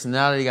your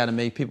personality got to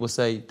make people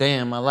say,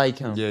 damn, I like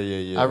him.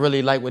 Yeah. I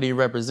really like what he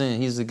represents.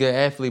 He's a good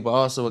athlete, but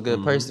also a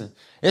good person.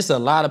 It's a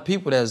lot of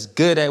people that's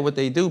good at what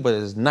they do, but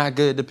it's not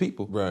good to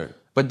people. Right.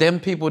 But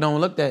them people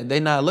they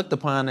not looked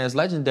upon as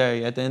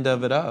legendary at the end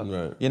of it all.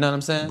 Right. You know what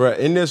I'm saying? Bro,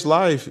 in this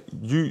life,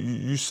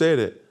 you said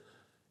it.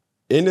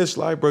 In this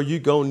life, bro, you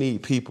gonna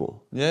need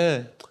people.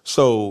 Yeah.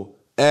 So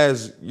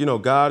as, you know,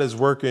 God is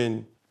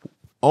working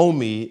on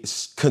me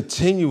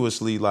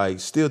continuously,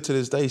 like still to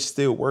this day,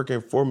 still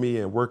working for me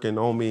and working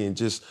on me and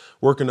just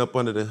working up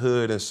under the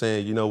hood and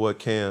saying, you know what,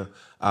 Cam,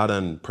 I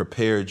done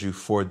prepared you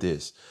for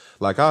this.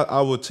 Like I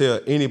will tell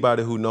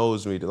anybody who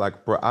knows me that,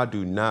 like, bro, I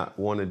do not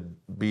want to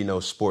be no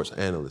sports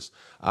analyst.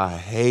 I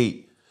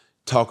hate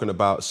talking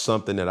about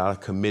something that I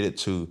committed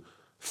to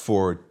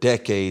for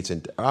decades.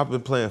 And I've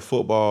been playing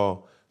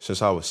football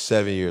since I was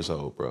 7 years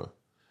old, bro.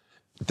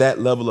 That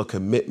level of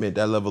commitment,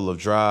 that level of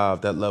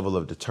drive, that level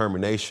of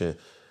determination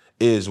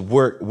is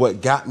what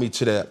got me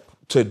to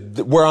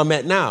where I'm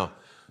at now.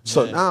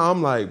 So now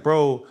I'm like,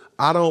 bro,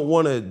 I don't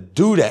want to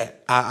do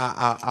that.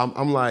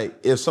 I'm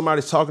like, if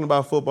somebody's talking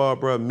about football,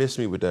 bro, miss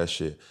me with that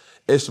shit.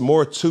 It's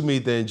more to me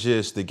than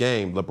just the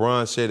game.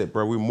 LeBron said it,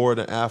 bro, we're more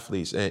than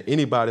athletes. And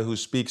anybody who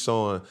speaks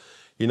on,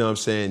 you know what I'm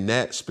saying,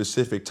 that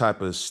specific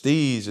type of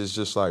steez is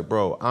just like,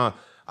 bro,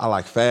 I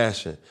like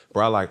fashion.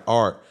 Bro, I like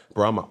art.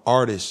 Bro, I'm an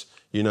artist.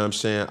 You know what I'm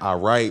saying? I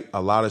write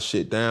a lot of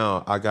shit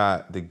down. I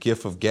got the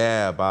gift of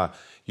gab. I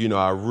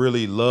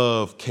really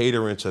love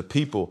catering to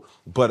people.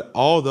 But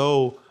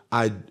although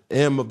I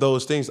am of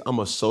those things, I'm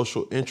a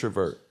social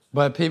introvert.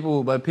 But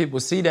people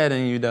see that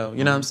in you though.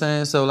 You know what I'm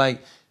saying? So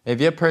like, if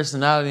your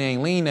personality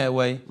ain't lean that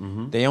way,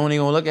 they only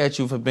gonna look at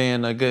you for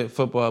being a good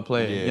football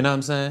player. Yeah. You know what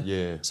I'm saying?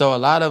 Yeah. So a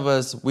lot of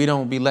us, we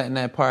don't be letting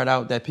that part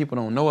out that people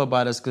don't know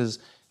about us because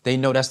they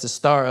know that's the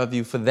star of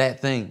you for that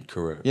thing.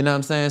 Correct. You know what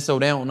I'm saying? So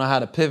they don't know how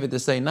to pivot to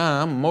say,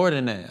 nah, I'm more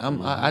than that.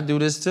 I do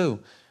this too.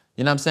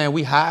 You know what I'm saying?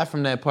 We hide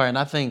from that part, and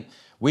I think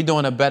we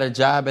doing a better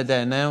job at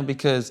that now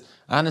because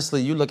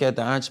honestly, you look at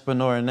the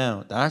entrepreneur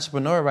now. The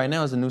entrepreneur right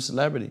now is a new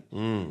celebrity. You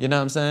know what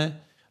I'm saying?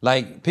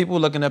 Like people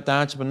looking up to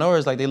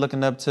entrepreneurs like they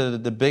looking up to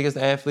the biggest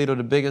athlete or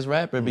the biggest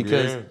rapper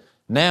because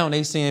now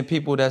they seeing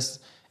people that's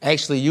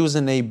actually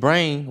using their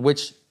brain,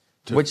 which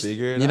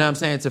figure it you know out. what I'm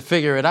saying, to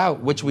figure it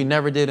out, which we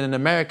never did in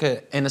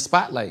America in the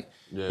spotlight.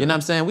 Yeah. You know what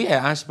I'm saying? We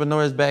had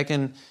entrepreneurs back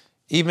in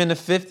even the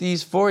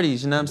 50s,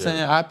 40s, you know what I'm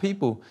saying? Our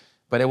people.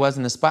 But it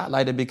wasn't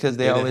spotlighted because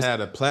they always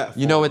had a platform.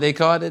 You know what they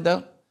called it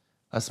though?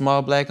 A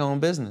small black-owned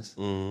business.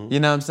 You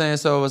know what I'm saying?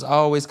 So it was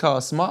always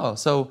called small.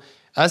 So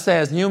us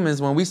as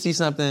humans, when we see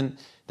something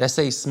that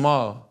say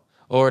small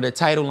or the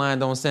title line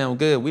don't sound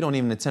good, we don't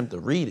even attempt to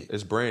read it.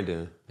 It's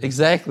branding.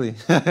 Exactly.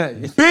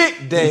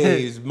 Big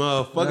days,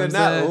 motherfucker,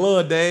 not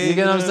little days. You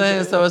get what I'm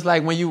saying? So it's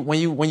like when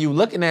you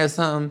looking at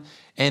something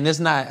and it's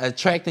not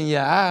attracting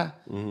your eye,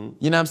 you know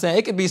what I'm saying?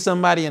 It could be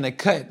somebody in a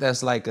cut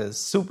that's like a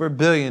super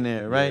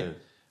billionaire, right? Yeah.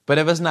 But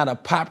if it's not a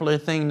popular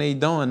thing they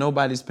doing,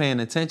 nobody's paying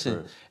attention.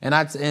 Right. And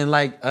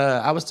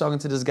I was talking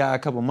to this guy a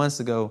couple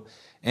months ago,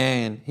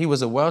 and he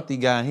was a wealthy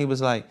guy, and he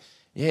was like,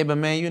 yeah, but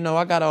man, you know,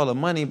 I got all the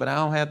money, but I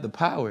don't have the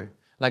power.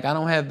 Like, I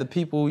don't have the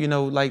people, you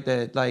know, like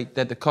that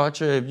the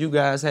culture, if you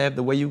guys have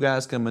the way you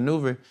guys can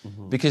maneuver,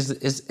 because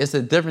it's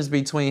a difference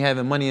between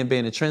having money and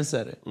being a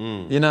trendsetter.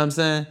 You know what I'm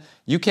saying?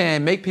 You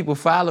can't make people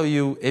follow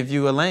you if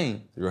you a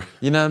lame. Right.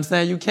 You know what I'm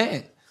saying? You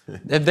can't.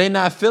 If they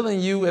not feeling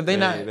you, if they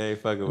ain't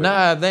fucking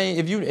with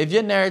if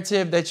your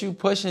narrative that you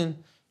pushing,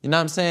 you know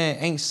what I'm saying,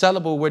 ain't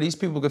sellable where these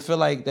people could feel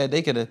like that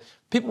they could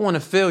people want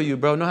to feel you,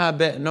 bro.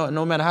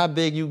 No matter how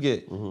big you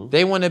get.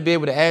 They want to be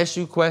able to ask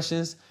you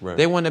questions. Right.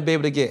 They want to be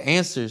able to get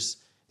answers.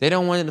 They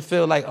don't want to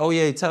feel like, oh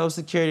yeah, tell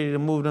security to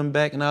move them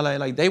back and all that.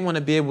 Like, they want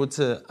to be able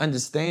to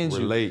understand you.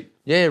 Relate.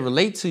 Yeah,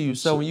 relate to you.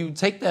 So when you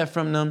take that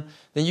from them,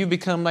 then you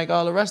become like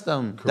all the rest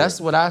of them. Correct. That's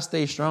what I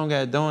stay strong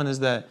at doing, is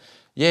that,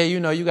 yeah,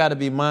 you know, you got to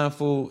be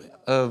mindful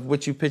of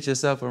what you pitch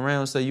yourself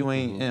around so you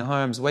ain't in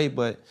harm's way,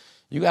 but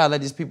you got to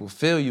let these people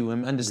feel you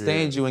and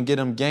understand you and get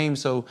them game.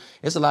 So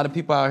it's a lot of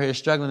people out here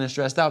struggling and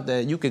stressed out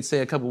that you could say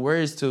a couple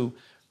words to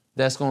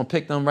that's going to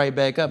pick them right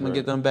back up and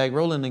get them back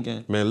rolling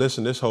again. Man,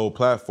 listen, this whole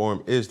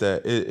platform is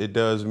that it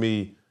does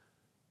me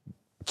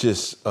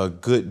just a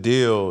good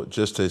deal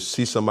just to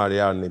see somebody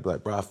out and they be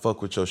like, bro, I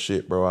fuck with your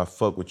shit, bro. I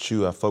fuck with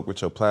you. I fuck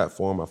with your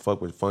platform. I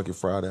fuck with Funky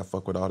Friday. I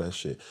fuck with all that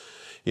shit.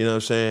 You know what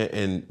I'm saying?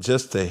 And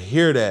just to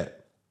hear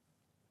that,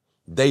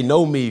 they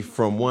know me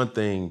from one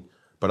thing,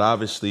 but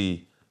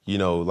obviously, you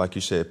know, like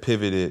you said,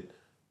 pivoted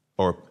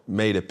or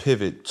made a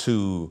pivot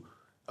to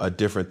a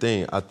different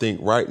thing. I think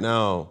right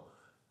now,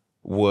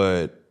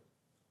 what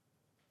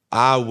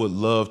I would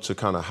love to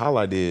kind of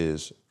highlight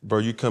is, bro,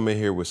 you come in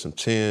here with some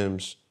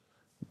Timbs,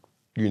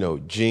 you know,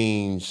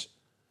 jeans,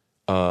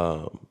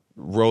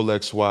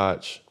 Rolex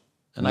watch.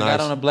 And nice. I got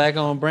on a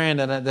black-owned brand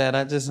that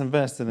I just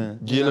invested in.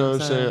 You know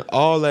what I'm saying?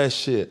 All that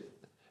shit.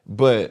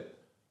 But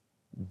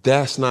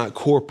that's not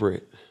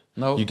corporate.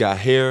 Nope. You got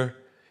hair,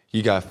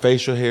 you got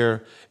facial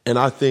hair. And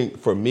I think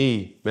for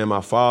me, man, my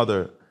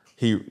father,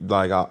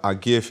 I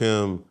give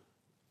him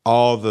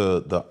all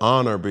the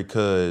honor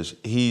because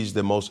he's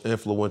the most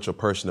influential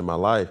person in my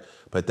life,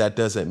 but that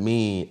doesn't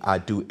mean I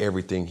do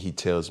everything he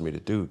tells me to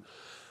do.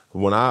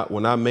 When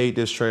I made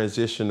this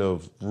transition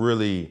of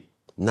really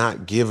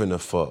not giving a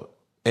fuck,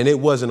 and it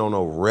wasn't on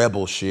no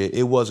rebel shit,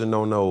 it wasn't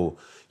on no,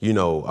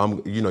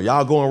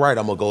 y'all going right,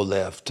 I'm gonna go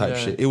left type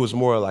shit. It was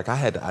more like I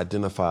had to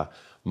identify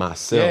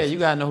myself. Yeah, you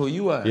gotta know who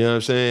you are. You know what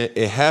I'm saying?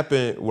 It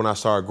happened when I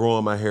started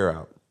growing my hair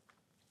out.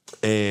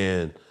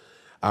 And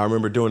I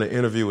remember doing an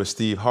interview with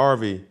Steve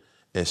Harvey,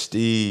 and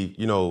Steve,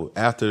 you know,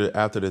 after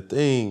the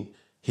thing,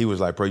 he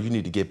was like, bro, you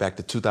need to get back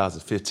to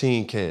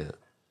 2015 Cam.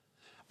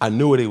 I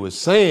knew what he was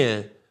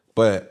saying,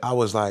 but I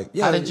was like,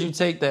 yeah. How did you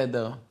take that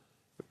though?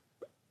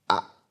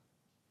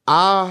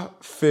 I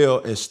feel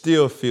and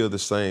still feel the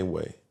same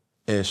way.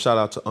 And shout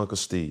out to Uncle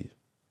Steve,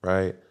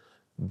 right?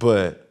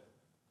 But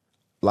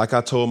like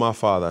I told my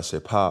father, I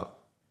said,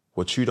 Pop,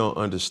 what you don't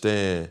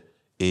understand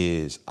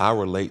is I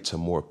relate to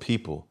more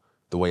people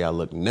the way I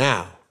look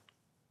now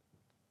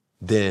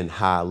than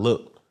how I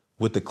look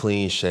with the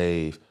clean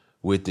shave,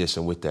 with this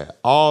and with that.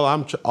 All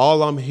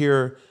I'm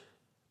here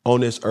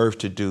on this earth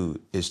to do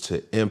is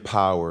to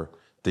empower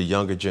the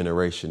younger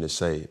generation to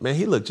say, man,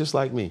 he looked just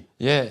like me.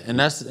 Yeah, and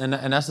that's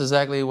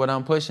exactly what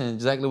I'm pushing,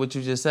 exactly what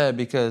you just said,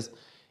 because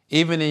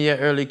even in your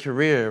early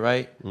career,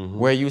 right,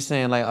 where you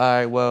saying like, all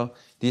right, well,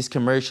 these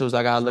commercials,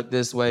 I gotta look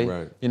this way.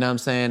 Right. You know what I'm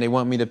saying? They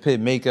want me to put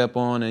makeup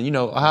on, and you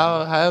know,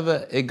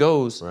 however it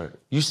goes,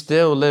 you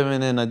still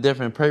living in a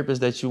different purpose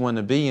that you want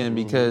to be in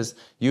because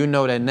you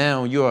know that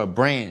now you're a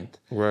brand.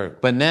 Right.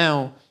 But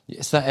now,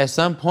 at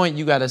some point,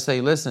 you gotta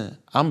say, listen,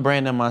 I'm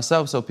branding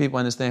myself so people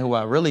understand who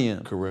I really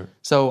am. Correct.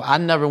 So I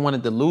never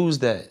wanted to lose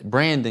that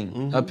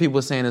branding of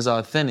people saying it's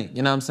authentic.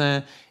 You know what I'm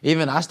saying?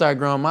 Even I started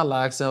growing my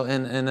locks out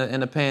in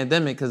the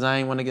pandemic because I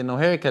ain't want to get no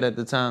haircut at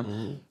the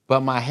time.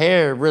 But my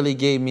hair really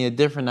gave me a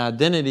different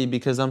identity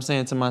because I'm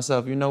saying to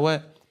myself, you know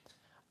what?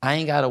 I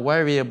ain't got to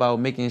worry about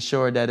making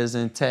sure that it's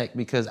intact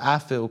because I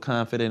feel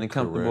confident and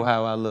comfortable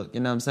how I look. You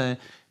know what I'm saying?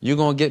 You're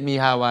going to get me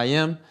how I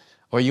am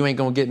or you ain't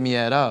going to get me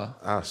at all.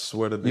 I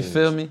swear to you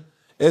feel me?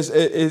 It's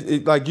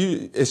like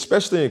you,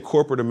 especially in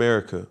corporate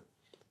America,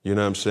 you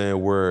know what I'm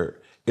saying, where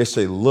it's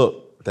a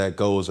look that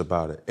goes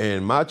about it.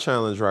 And my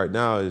challenge right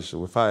now is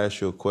if I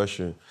ask you a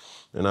question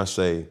and I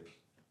say,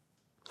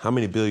 how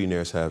many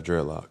billionaires have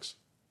dreadlocks?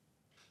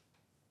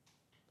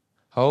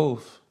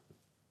 Hove.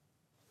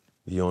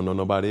 You don't know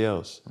nobody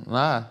else.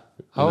 Nah. Hove.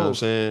 You know what I'm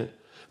saying?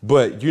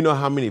 But you know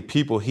how many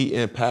people he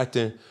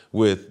impacting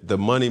with the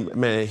money?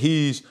 Man,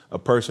 he's a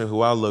person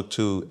who I look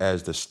to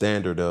as the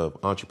standard of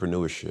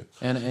entrepreneurship.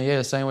 And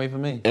yeah, same way for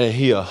me. And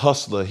he a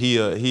hustler.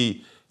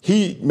 He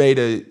he made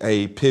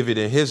a pivot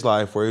in his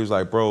life where he was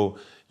like, bro,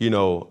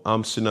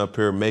 I'm sitting up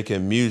here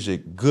making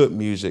music, good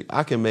music.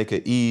 I can make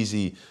an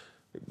easy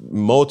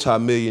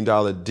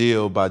multi-million-dollar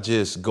deal by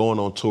just going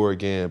on tour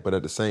again. But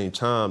at the same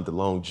time, the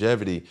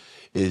longevity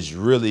is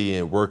really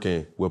in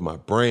working with my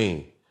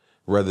brain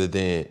rather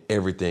than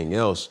everything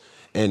else.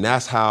 And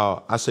that's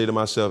how I say to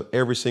myself,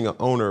 every single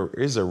owner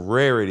is a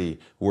rarity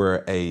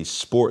where a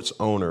sports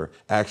owner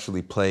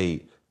actually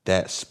played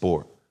that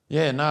sport.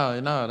 Yeah, no,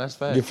 that's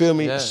facts. You feel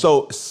me? Yeah.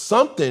 So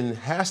something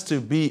has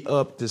to be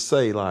up to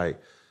say,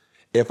 like,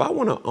 if I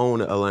want to own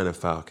the Atlanta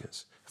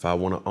Falcons, if I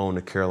want to own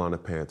the Carolina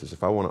Panthers,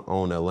 if I want to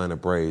own the Atlanta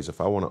Braves,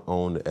 if I want to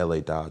own the LA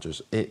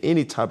Dodgers in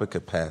any type of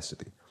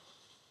capacity,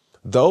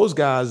 those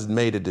guys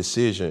made a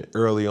decision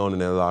early on in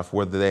their life,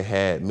 whether they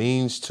had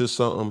means to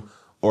something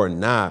or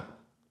not,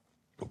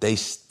 they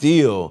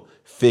still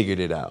figured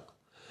it out.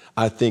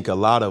 I think a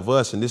lot of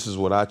us, and this is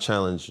what I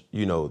challenge,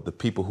 the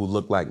people who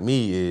look like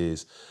me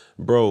is,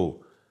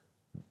 bro,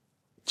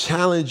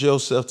 challenge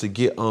yourself to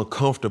get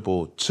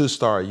uncomfortable to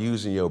start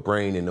using your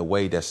brain in a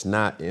way that's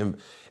not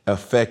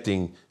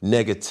affecting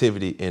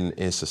negativity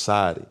in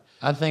society.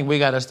 I think we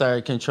got to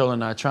start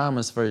controlling our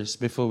traumas first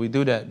before we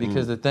do that.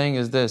 Because the thing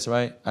is this,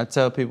 right? I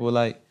tell people,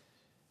 like,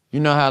 you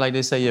know how like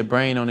they say your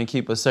brain only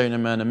keep a certain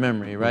amount of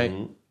memory, right?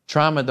 Mm-hmm.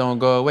 Trauma don't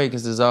go away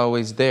because it's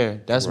always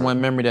there. That's one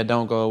memory that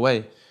don't go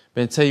away.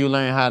 But until you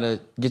learn how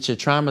to get your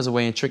traumas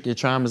away and trick your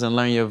traumas and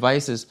learn your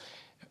vices,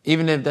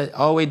 even if that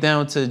all the way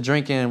down to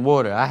drinking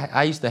water.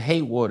 I used to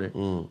hate water.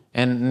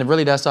 And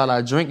really that's all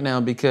I drink now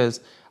because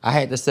I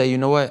had to say, you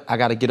know what? I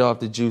got to get off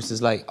the juice.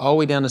 It's like all the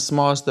way down to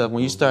small stuff.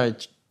 When you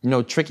start,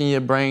 tricking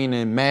your brain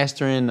and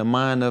mastering the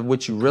mind of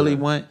what you really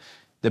want,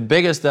 the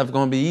bigger stuff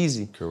going to be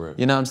easy. Correct.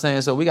 You know what I'm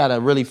saying? So we got to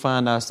really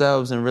find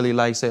ourselves and really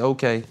like say,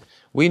 okay,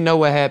 we know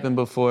what happened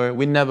before.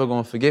 We never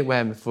going to forget what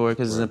happened before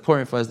because it's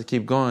important for us to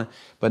keep going.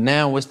 But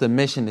now what's the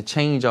mission to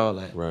change all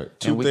that? Right.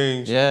 Two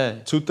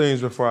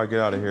things before I get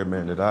out of here,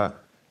 man, that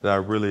I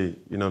really,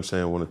 want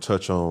to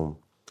touch on.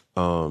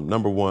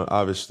 Number one,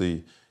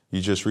 obviously, you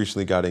just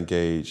recently got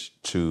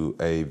engaged to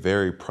a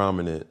very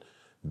prominent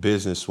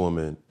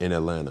businesswoman in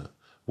Atlanta.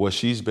 What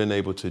she's been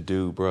able to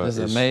do, bro, is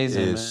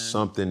amazing, is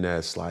something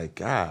that's like,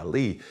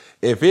 golly,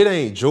 if it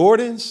ain't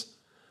Jordans,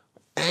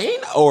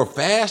 or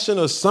fashion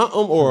or something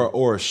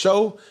or a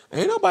show,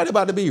 ain't nobody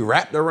about to be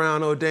wrapped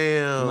around no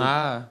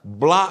damn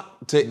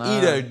block to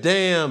eat a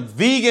damn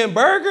vegan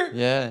burger.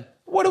 Yeah.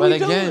 What are we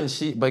doing?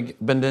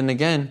 But then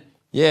again,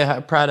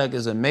 her product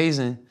is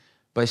amazing,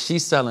 but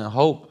she's selling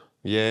hope.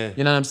 Yeah.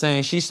 You know what I'm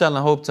saying? She's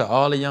selling hope to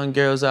all the young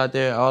girls out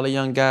there, all the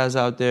young guys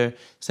out there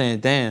saying,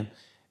 damn,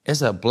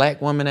 it's a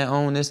black woman that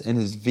owns this and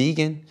is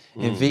vegan,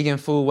 and vegan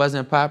food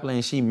wasn't popular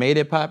and she made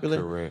it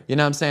popular. Correct. You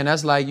know what I'm saying?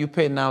 That's like you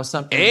putting out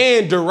something.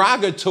 And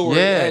derogatory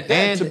at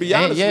that, to be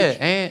honest with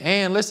you.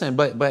 And listen,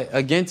 but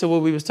again to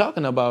what we was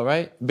talking about,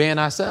 right? Being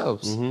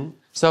ourselves.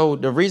 So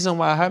the reason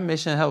why her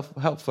mission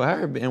helped for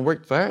her and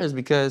worked for her is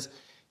because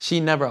she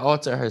never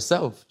altered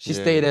herself. She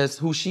stayed as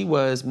who she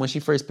was when she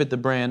first put the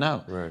brand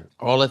out. Right.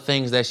 All the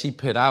things that she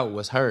put out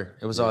was her.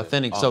 It was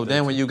authentic. So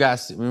then when you got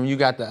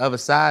the other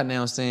side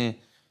now saying,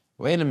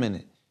 wait a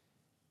minute,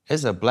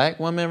 it's a black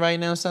woman right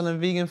now selling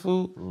vegan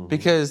food?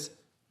 Because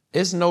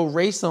it's no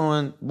race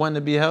on wanting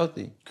to be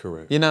healthy.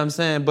 Correct. You know what I'm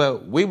saying?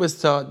 But we was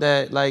taught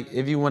that, like,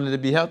 if you wanted to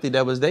be healthy,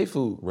 that was their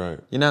food. Right.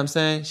 You know what I'm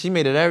saying? She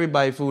made it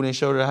everybody's food and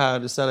showed her how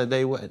to sell it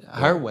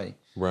her way.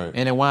 Right.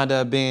 And it wound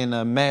up being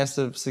a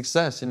massive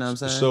success. You know what I'm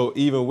saying? So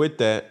even with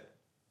that,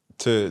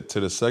 to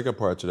the second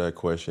part to that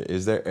question,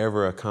 is there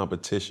ever a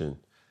competition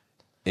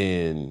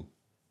in,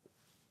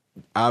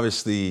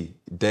 obviously,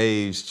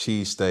 Dave's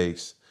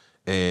Cheesesteaks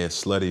and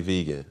Slutty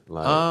Vegan?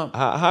 Like,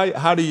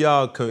 how do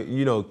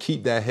y'all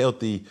keep that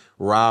healthy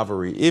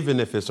rivalry, even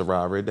if it's a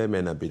rivalry? That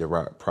may not be the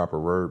proper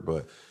word,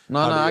 but no,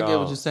 I get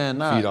what you're saying.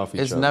 No,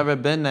 it's never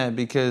been that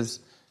because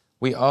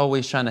we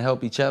always trying to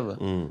help each other.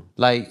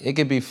 Like it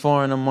could be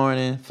 4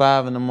 a.m,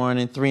 5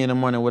 a.m, 3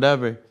 a.m,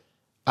 whatever.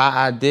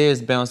 Our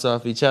ideas bounce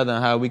off each other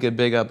and how we could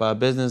big up our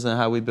business and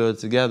how we build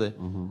together.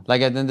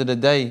 Like at the end of the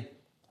day,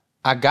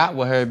 I got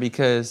with her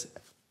because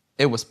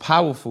it was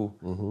powerful.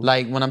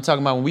 Like when I'm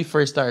talking about when we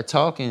first started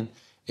talking,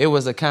 it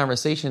was a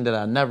conversation that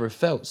I never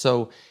felt.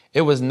 So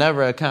it was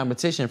never a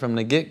competition from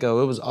the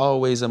get-go. It was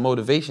always a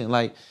motivation.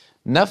 Like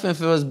nothing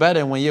feels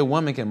better when your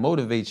woman can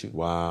motivate you.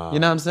 Wow. You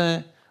know what I'm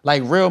saying?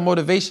 Like real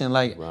motivation.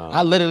 Like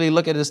I literally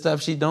look at the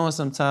stuff she doing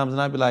sometimes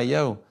and I be like,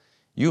 yo,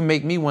 you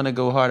make me want to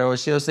go harder. Or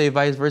she'll say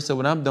vice versa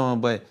what I'm doing.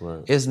 But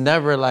it's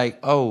never like,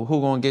 oh, who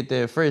gonna get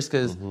there first?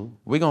 Because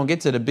we gonna get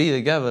to the B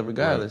together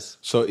regardless.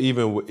 Right. So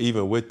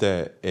even with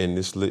that, and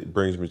this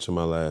brings me to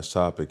my last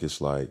topic,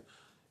 it's like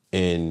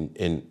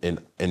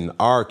in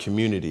our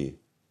community,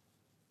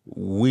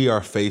 we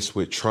are faced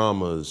with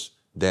traumas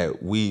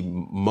that we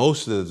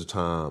most of the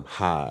time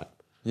hide.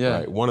 Yeah.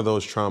 Right? One of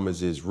those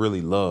traumas is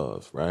really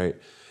love, right?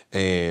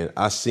 And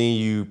I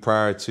seen you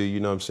prior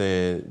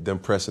to, them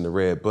pressing the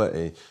red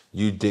button,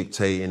 you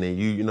dictating and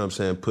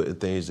you putting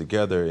things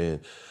together. And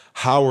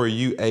how are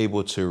you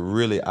able to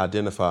really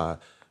identify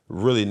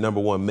really, number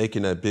one,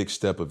 making that big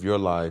step of your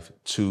life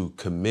to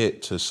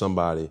commit to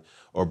somebody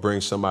or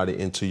bring somebody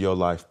into your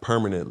life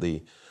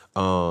permanently.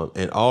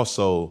 And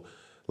also,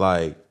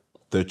 like,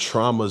 the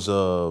traumas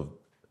of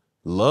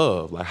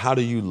love. Like, how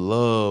do you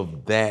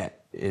love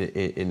that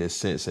in a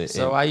sense?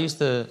 I used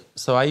to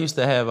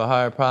have a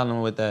hard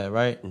problem with that,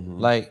 right? Mm-hmm.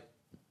 Like,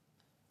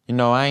 you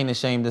know, I ain't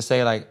ashamed to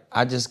say, like,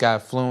 I just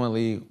got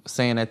fluently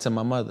saying that to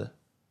my mother.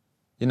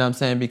 You know what I'm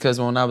saying? Because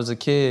when I was a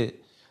kid,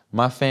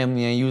 my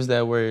family ain't used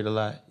that word a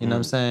lot. You know what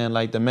I'm saying?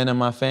 Like, the men in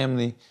my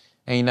family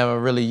ain't never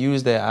really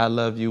used that I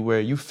love you,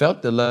 where you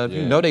felt the love.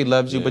 Yeah. You know they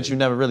loved you, Yeah. but you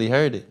never really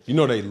heard it. You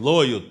know they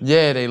loyal.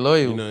 Yeah, they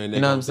loyal. You know, and you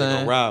know what I'm saying? They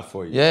gonna ride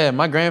for you. Yeah,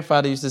 my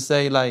grandfather used to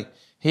say, like,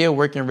 he'll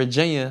work in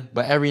Virginia,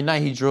 but every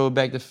night he drove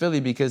back to Philly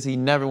because he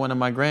never wanted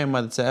my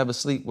grandmother to ever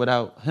sleep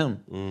without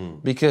him.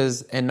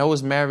 Because in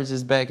those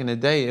marriages back in the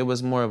day, it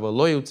was more of a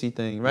loyalty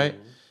thing, right?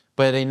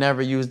 But they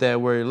never used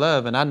that word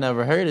love, and I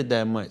never heard it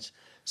that much.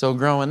 So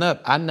growing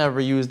up, I never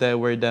used that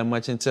word that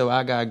much until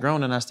I got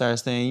grown and I started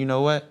saying, you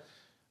know what?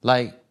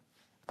 Like,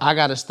 I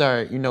got to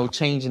start, you know,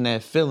 changing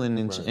that feeling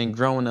and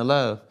growing the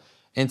love.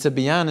 And to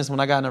be honest, when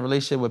I got in a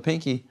relationship with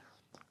Pinky,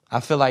 I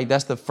feel like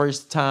that's the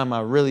first time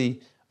I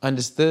really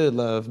understood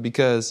love,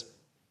 because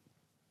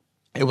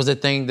it was a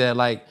thing that,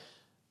 like,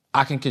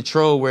 I can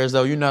control, whereas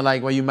though, you know,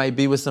 like, when you might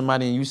be with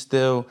somebody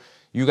and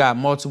you got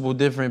multiple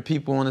different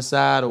people on the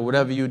side or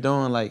whatever you're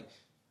doing, like,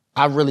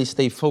 I really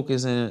stay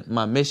focused in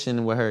my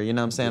mission with her, you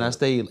know what I'm saying? I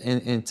stay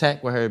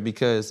intact with her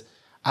because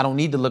I don't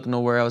need to look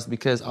nowhere else,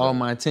 because all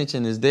my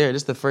attention is there.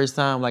 This is the first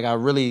time, like, I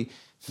really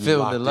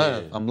feel the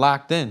love. I'm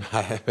locked in.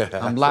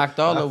 I'm locked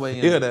all the way in.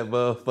 I feel that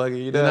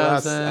motherfucker. You know what I'm I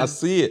saying?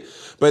 see it.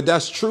 But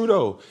that's true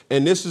though.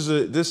 And this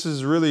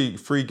is really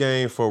free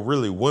game for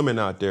really women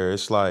out there.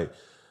 It's like,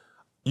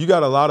 you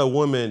got a lot of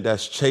women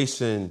that's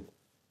chasing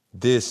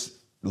this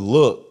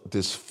look,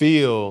 this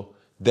feel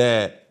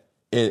that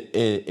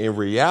in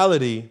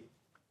reality,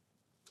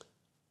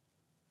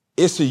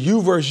 it's a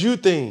you versus you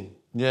thing.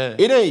 Yeah.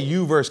 It ain't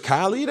you versus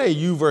Kylie. It ain't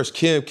you versus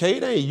Kim K.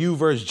 It ain't you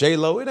versus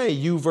J-Lo. It ain't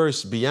you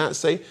versus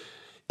Beyonce.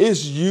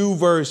 It's you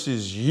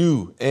versus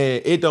you.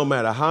 And it don't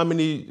matter how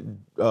many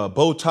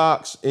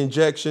Botox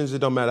injections. It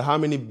don't matter how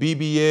many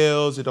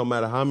BBLs. It don't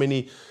matter how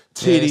many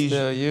titties. It's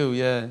still you,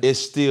 yeah. It's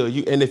still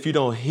you. And if you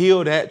don't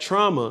heal that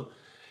trauma,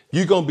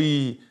 you're going to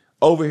be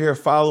over here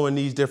following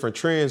these different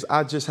trends.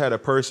 I just had a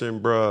person,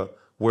 bro,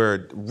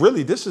 where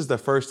really this is the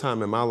first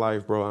time in my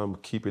life, bro, I'm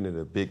keeping it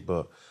a big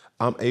buck.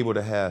 I'm able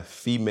to have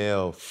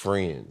female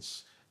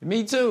friends.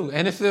 Me too,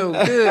 and it feels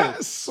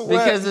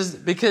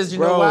good. because you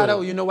know why though?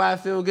 You know why I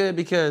feel good?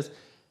 Because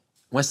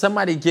when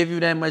somebody give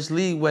you that much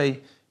leeway,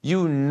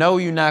 you know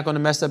you're not gonna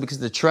mess up because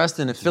the trust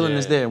and the feeling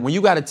is there. When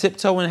you gotta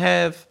tiptoe and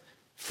have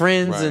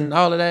friends and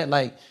all of that,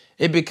 like,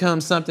 it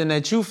becomes something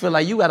that you feel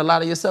like you got a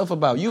lot of yourself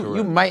about.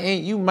 You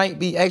might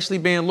be actually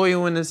being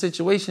loyal in the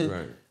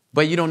situation.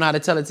 But you don't know how to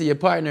tell it to your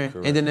partner,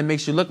 and then it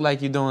makes you look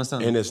like you're doing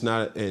something. And it's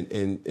not,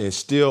 and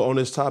still on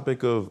this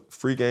topic of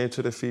free game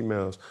to the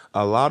females,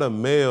 a lot of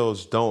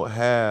males don't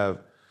have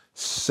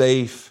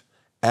safe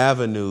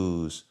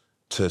avenues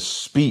to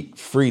speak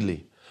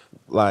freely.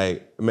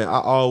 Like, man, I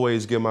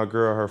always give my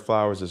girl her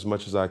flowers as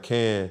much as I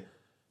can,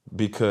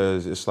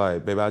 because it's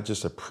like, baby, I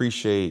just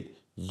appreciate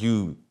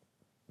you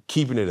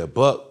keeping it a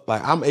buck.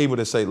 Like, I'm able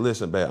to say,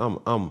 listen, babe,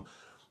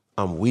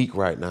 I'm weak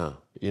right now.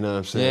 You know what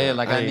I'm saying? Yeah,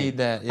 like I need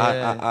that.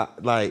 Yeah. I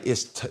like,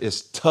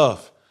 it's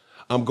tough.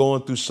 I'm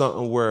going through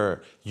something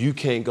where you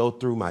can't go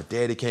through, my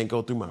daddy can't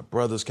go through, my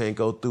brothers can't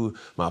go through,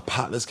 my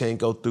partners can't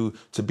go through,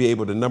 to be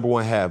able to, number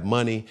one, have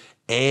money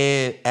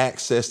and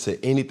access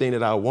to anything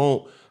that I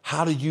want.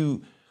 How do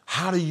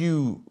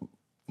you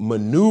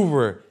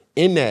maneuver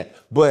in that?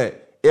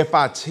 But if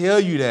I tell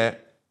you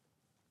that,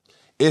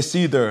 it's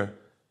either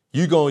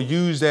you're going to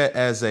use that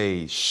as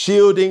a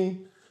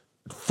shielding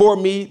for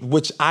me,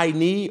 which I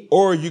need,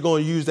 or you're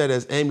going to use that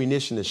as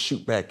ammunition to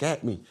shoot back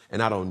at me.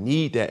 And I don't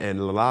need that. And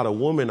a lot of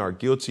women are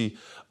guilty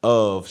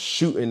of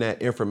shooting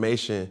that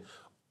information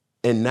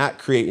and not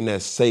creating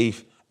that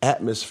safe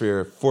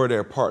atmosphere for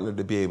their partner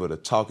to be able to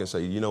talk and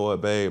say, you know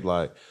what, babe,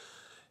 like,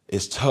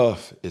 it's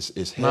tough. It's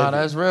heavy. No,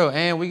 that's real.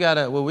 And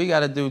what we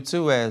gotta do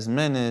too as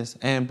men is,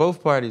 and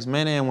both parties,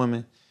 men and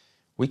women,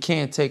 we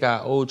can't take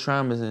our old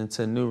traumas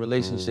into new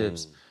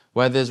relationships.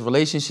 Whether it's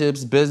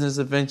relationships, business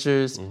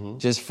adventures,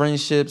 just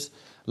friendships,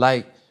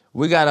 like,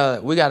 we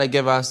gotta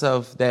give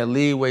ourselves that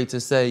leeway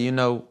to say, you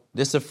know,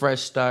 this is a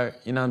fresh start.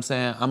 You know what I'm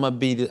saying? I'm gonna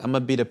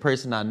be the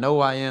person I know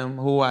I am,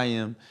 who I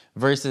am,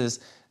 versus,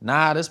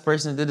 nah, this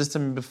person did this to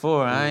me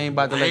before. I ain't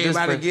about to let this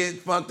person get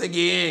fucked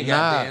again.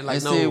 Nah, like,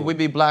 and see, we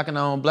be blocking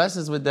our own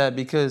blessings with that,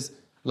 because,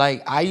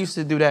 like, I used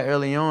to do that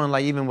early on,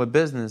 like, even with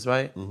business,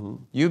 right?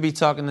 You be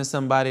talking to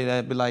somebody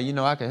that be like, you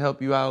know, I can help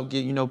you out,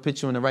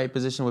 put you in the right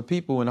position with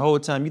people, and the whole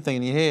time you think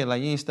in your head,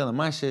 like, you ain't stealing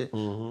my shit.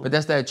 But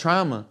that's that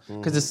trauma.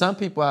 Because there's some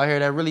people out here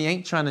that really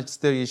ain't trying to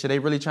steal your shit. They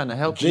really trying to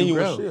help you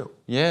grow. Genuine shit.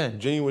 Yeah.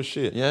 Genuine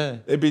shit. Yeah.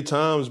 It be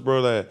times,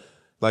 bro, that,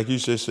 like you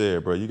just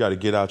said, bro, you got to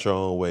get out your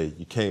own way.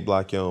 You can't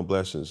block your own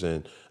blessings.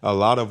 And a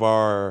lot of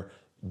our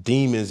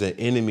demons and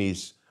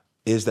enemies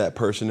is that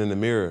person in the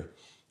mirror.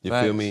 You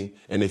Facts. feel me?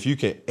 And if you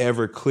can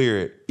ever clear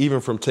it,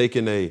 even from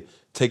taking a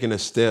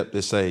step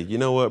to say, you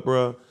know what,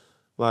 bro?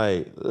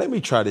 Like, let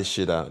me try this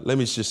shit out. Let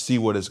me just see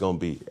what it's gonna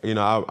be. You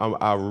know,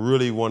 I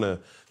really want to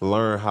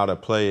learn how to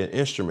play an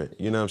instrument.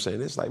 You know what I'm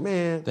saying? It's like,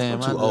 man,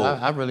 Damn, I'm too old.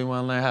 I really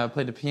want to learn how to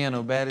play the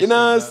piano bad as You know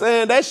what I'm shit,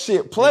 saying? That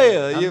shit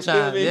player. I'm You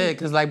feel me? Yeah,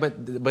 because like,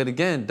 but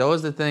again,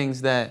 those are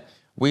things that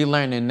we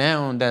learning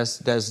now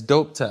that's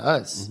dope to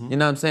us. You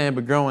know what I'm saying?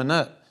 But growing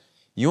up,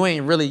 you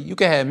ain't really, you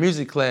could have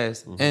music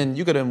class and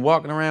you could have been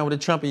walking around with a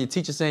trumpet, your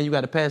teacher saying you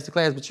got to pass the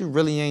class, but you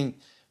really ain't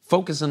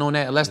focusing on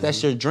that unless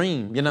that's your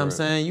dream. You know what I'm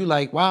saying? You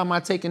like, why am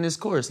I taking this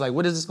course? Like,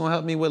 what is this gonna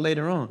help me with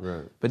later on?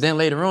 Right. But then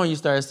later on, you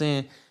start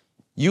saying,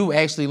 you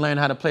actually learn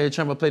how to play the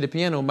trumpet, play the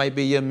piano might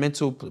be your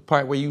mental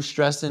part where you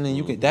stressing and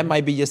you can, that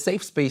might be your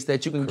safe space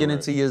that you can get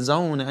into your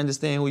zone and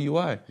understand who you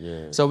are.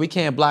 Yeah. So we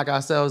can't block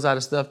ourselves out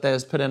of stuff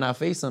that's put in our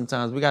face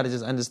sometimes. We got to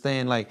just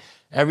understand like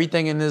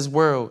everything in this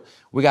world,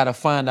 we got to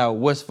find out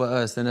what's for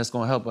us and that's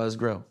going to help us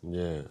grow.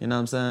 Yeah. You know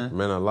what I'm saying?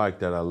 Man, I like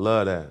that. I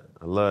love that.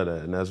 I love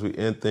that. And as we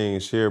end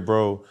things here,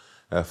 bro,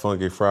 at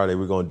Funky Friday,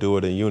 we're going to do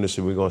it in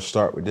unison. We're going to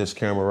start with this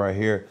camera right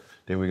here.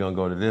 Then we're going to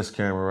go to this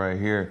camera right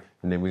here.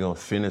 And then we're going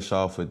to finish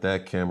off with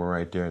that camera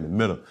right there in the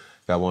middle.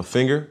 Got one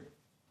finger?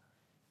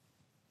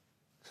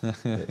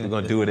 We're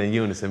going to do it in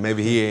unison.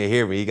 Maybe he ain't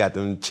hear me. He got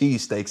them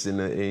cheesesteaks in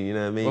the, you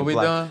know what I mean? What we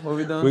doing? What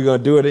we doing? We're going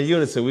to do it in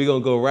unison. We're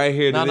going to go right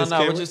here to this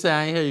camera. What you said?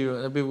 I ain't hear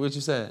you. What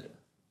you said?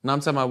 No, I'm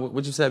talking about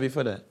what you said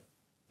before that.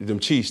 Them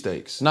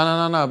cheesesteaks.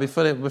 No.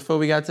 Before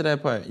we got to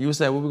that part, you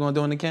said what we going to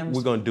do in the cameras?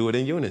 We're going to do it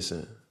in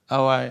unison.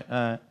 Oh, all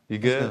right. You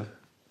good?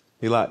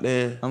 You locked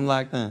in? I'm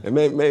locked in. And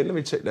let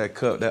me check that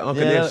cup. That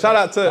Uncle Derrick. Shout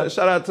out to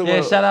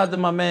shout out to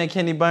my man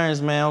Kenny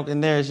Burns, man. Uncle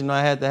Derrick, you know,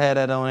 I had to have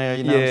that on there,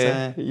 you know what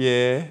I'm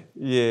saying?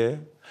 Yeah.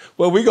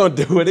 Well, we're going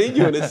to do it in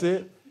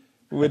unison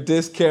with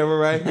this camera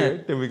right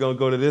here. Then we're going to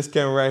go to this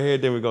camera right here.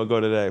 Then we're going to go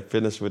to that,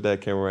 finish with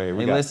that camera right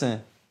here.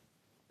 Listen.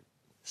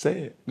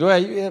 Say it. Go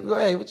ahead.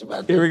 What you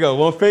about to do? Here we go.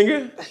 One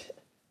finger,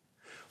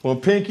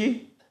 one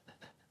pinky,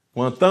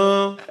 one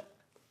thumb,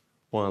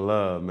 one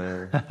love,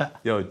 man.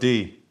 Yo,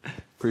 D.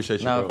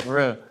 Appreciate you, bro. No, for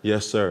real.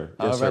 Yes, sir.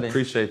 Yes, sir. Already.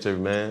 Appreciate you,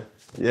 man.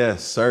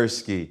 Yes, sir,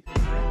 Ski.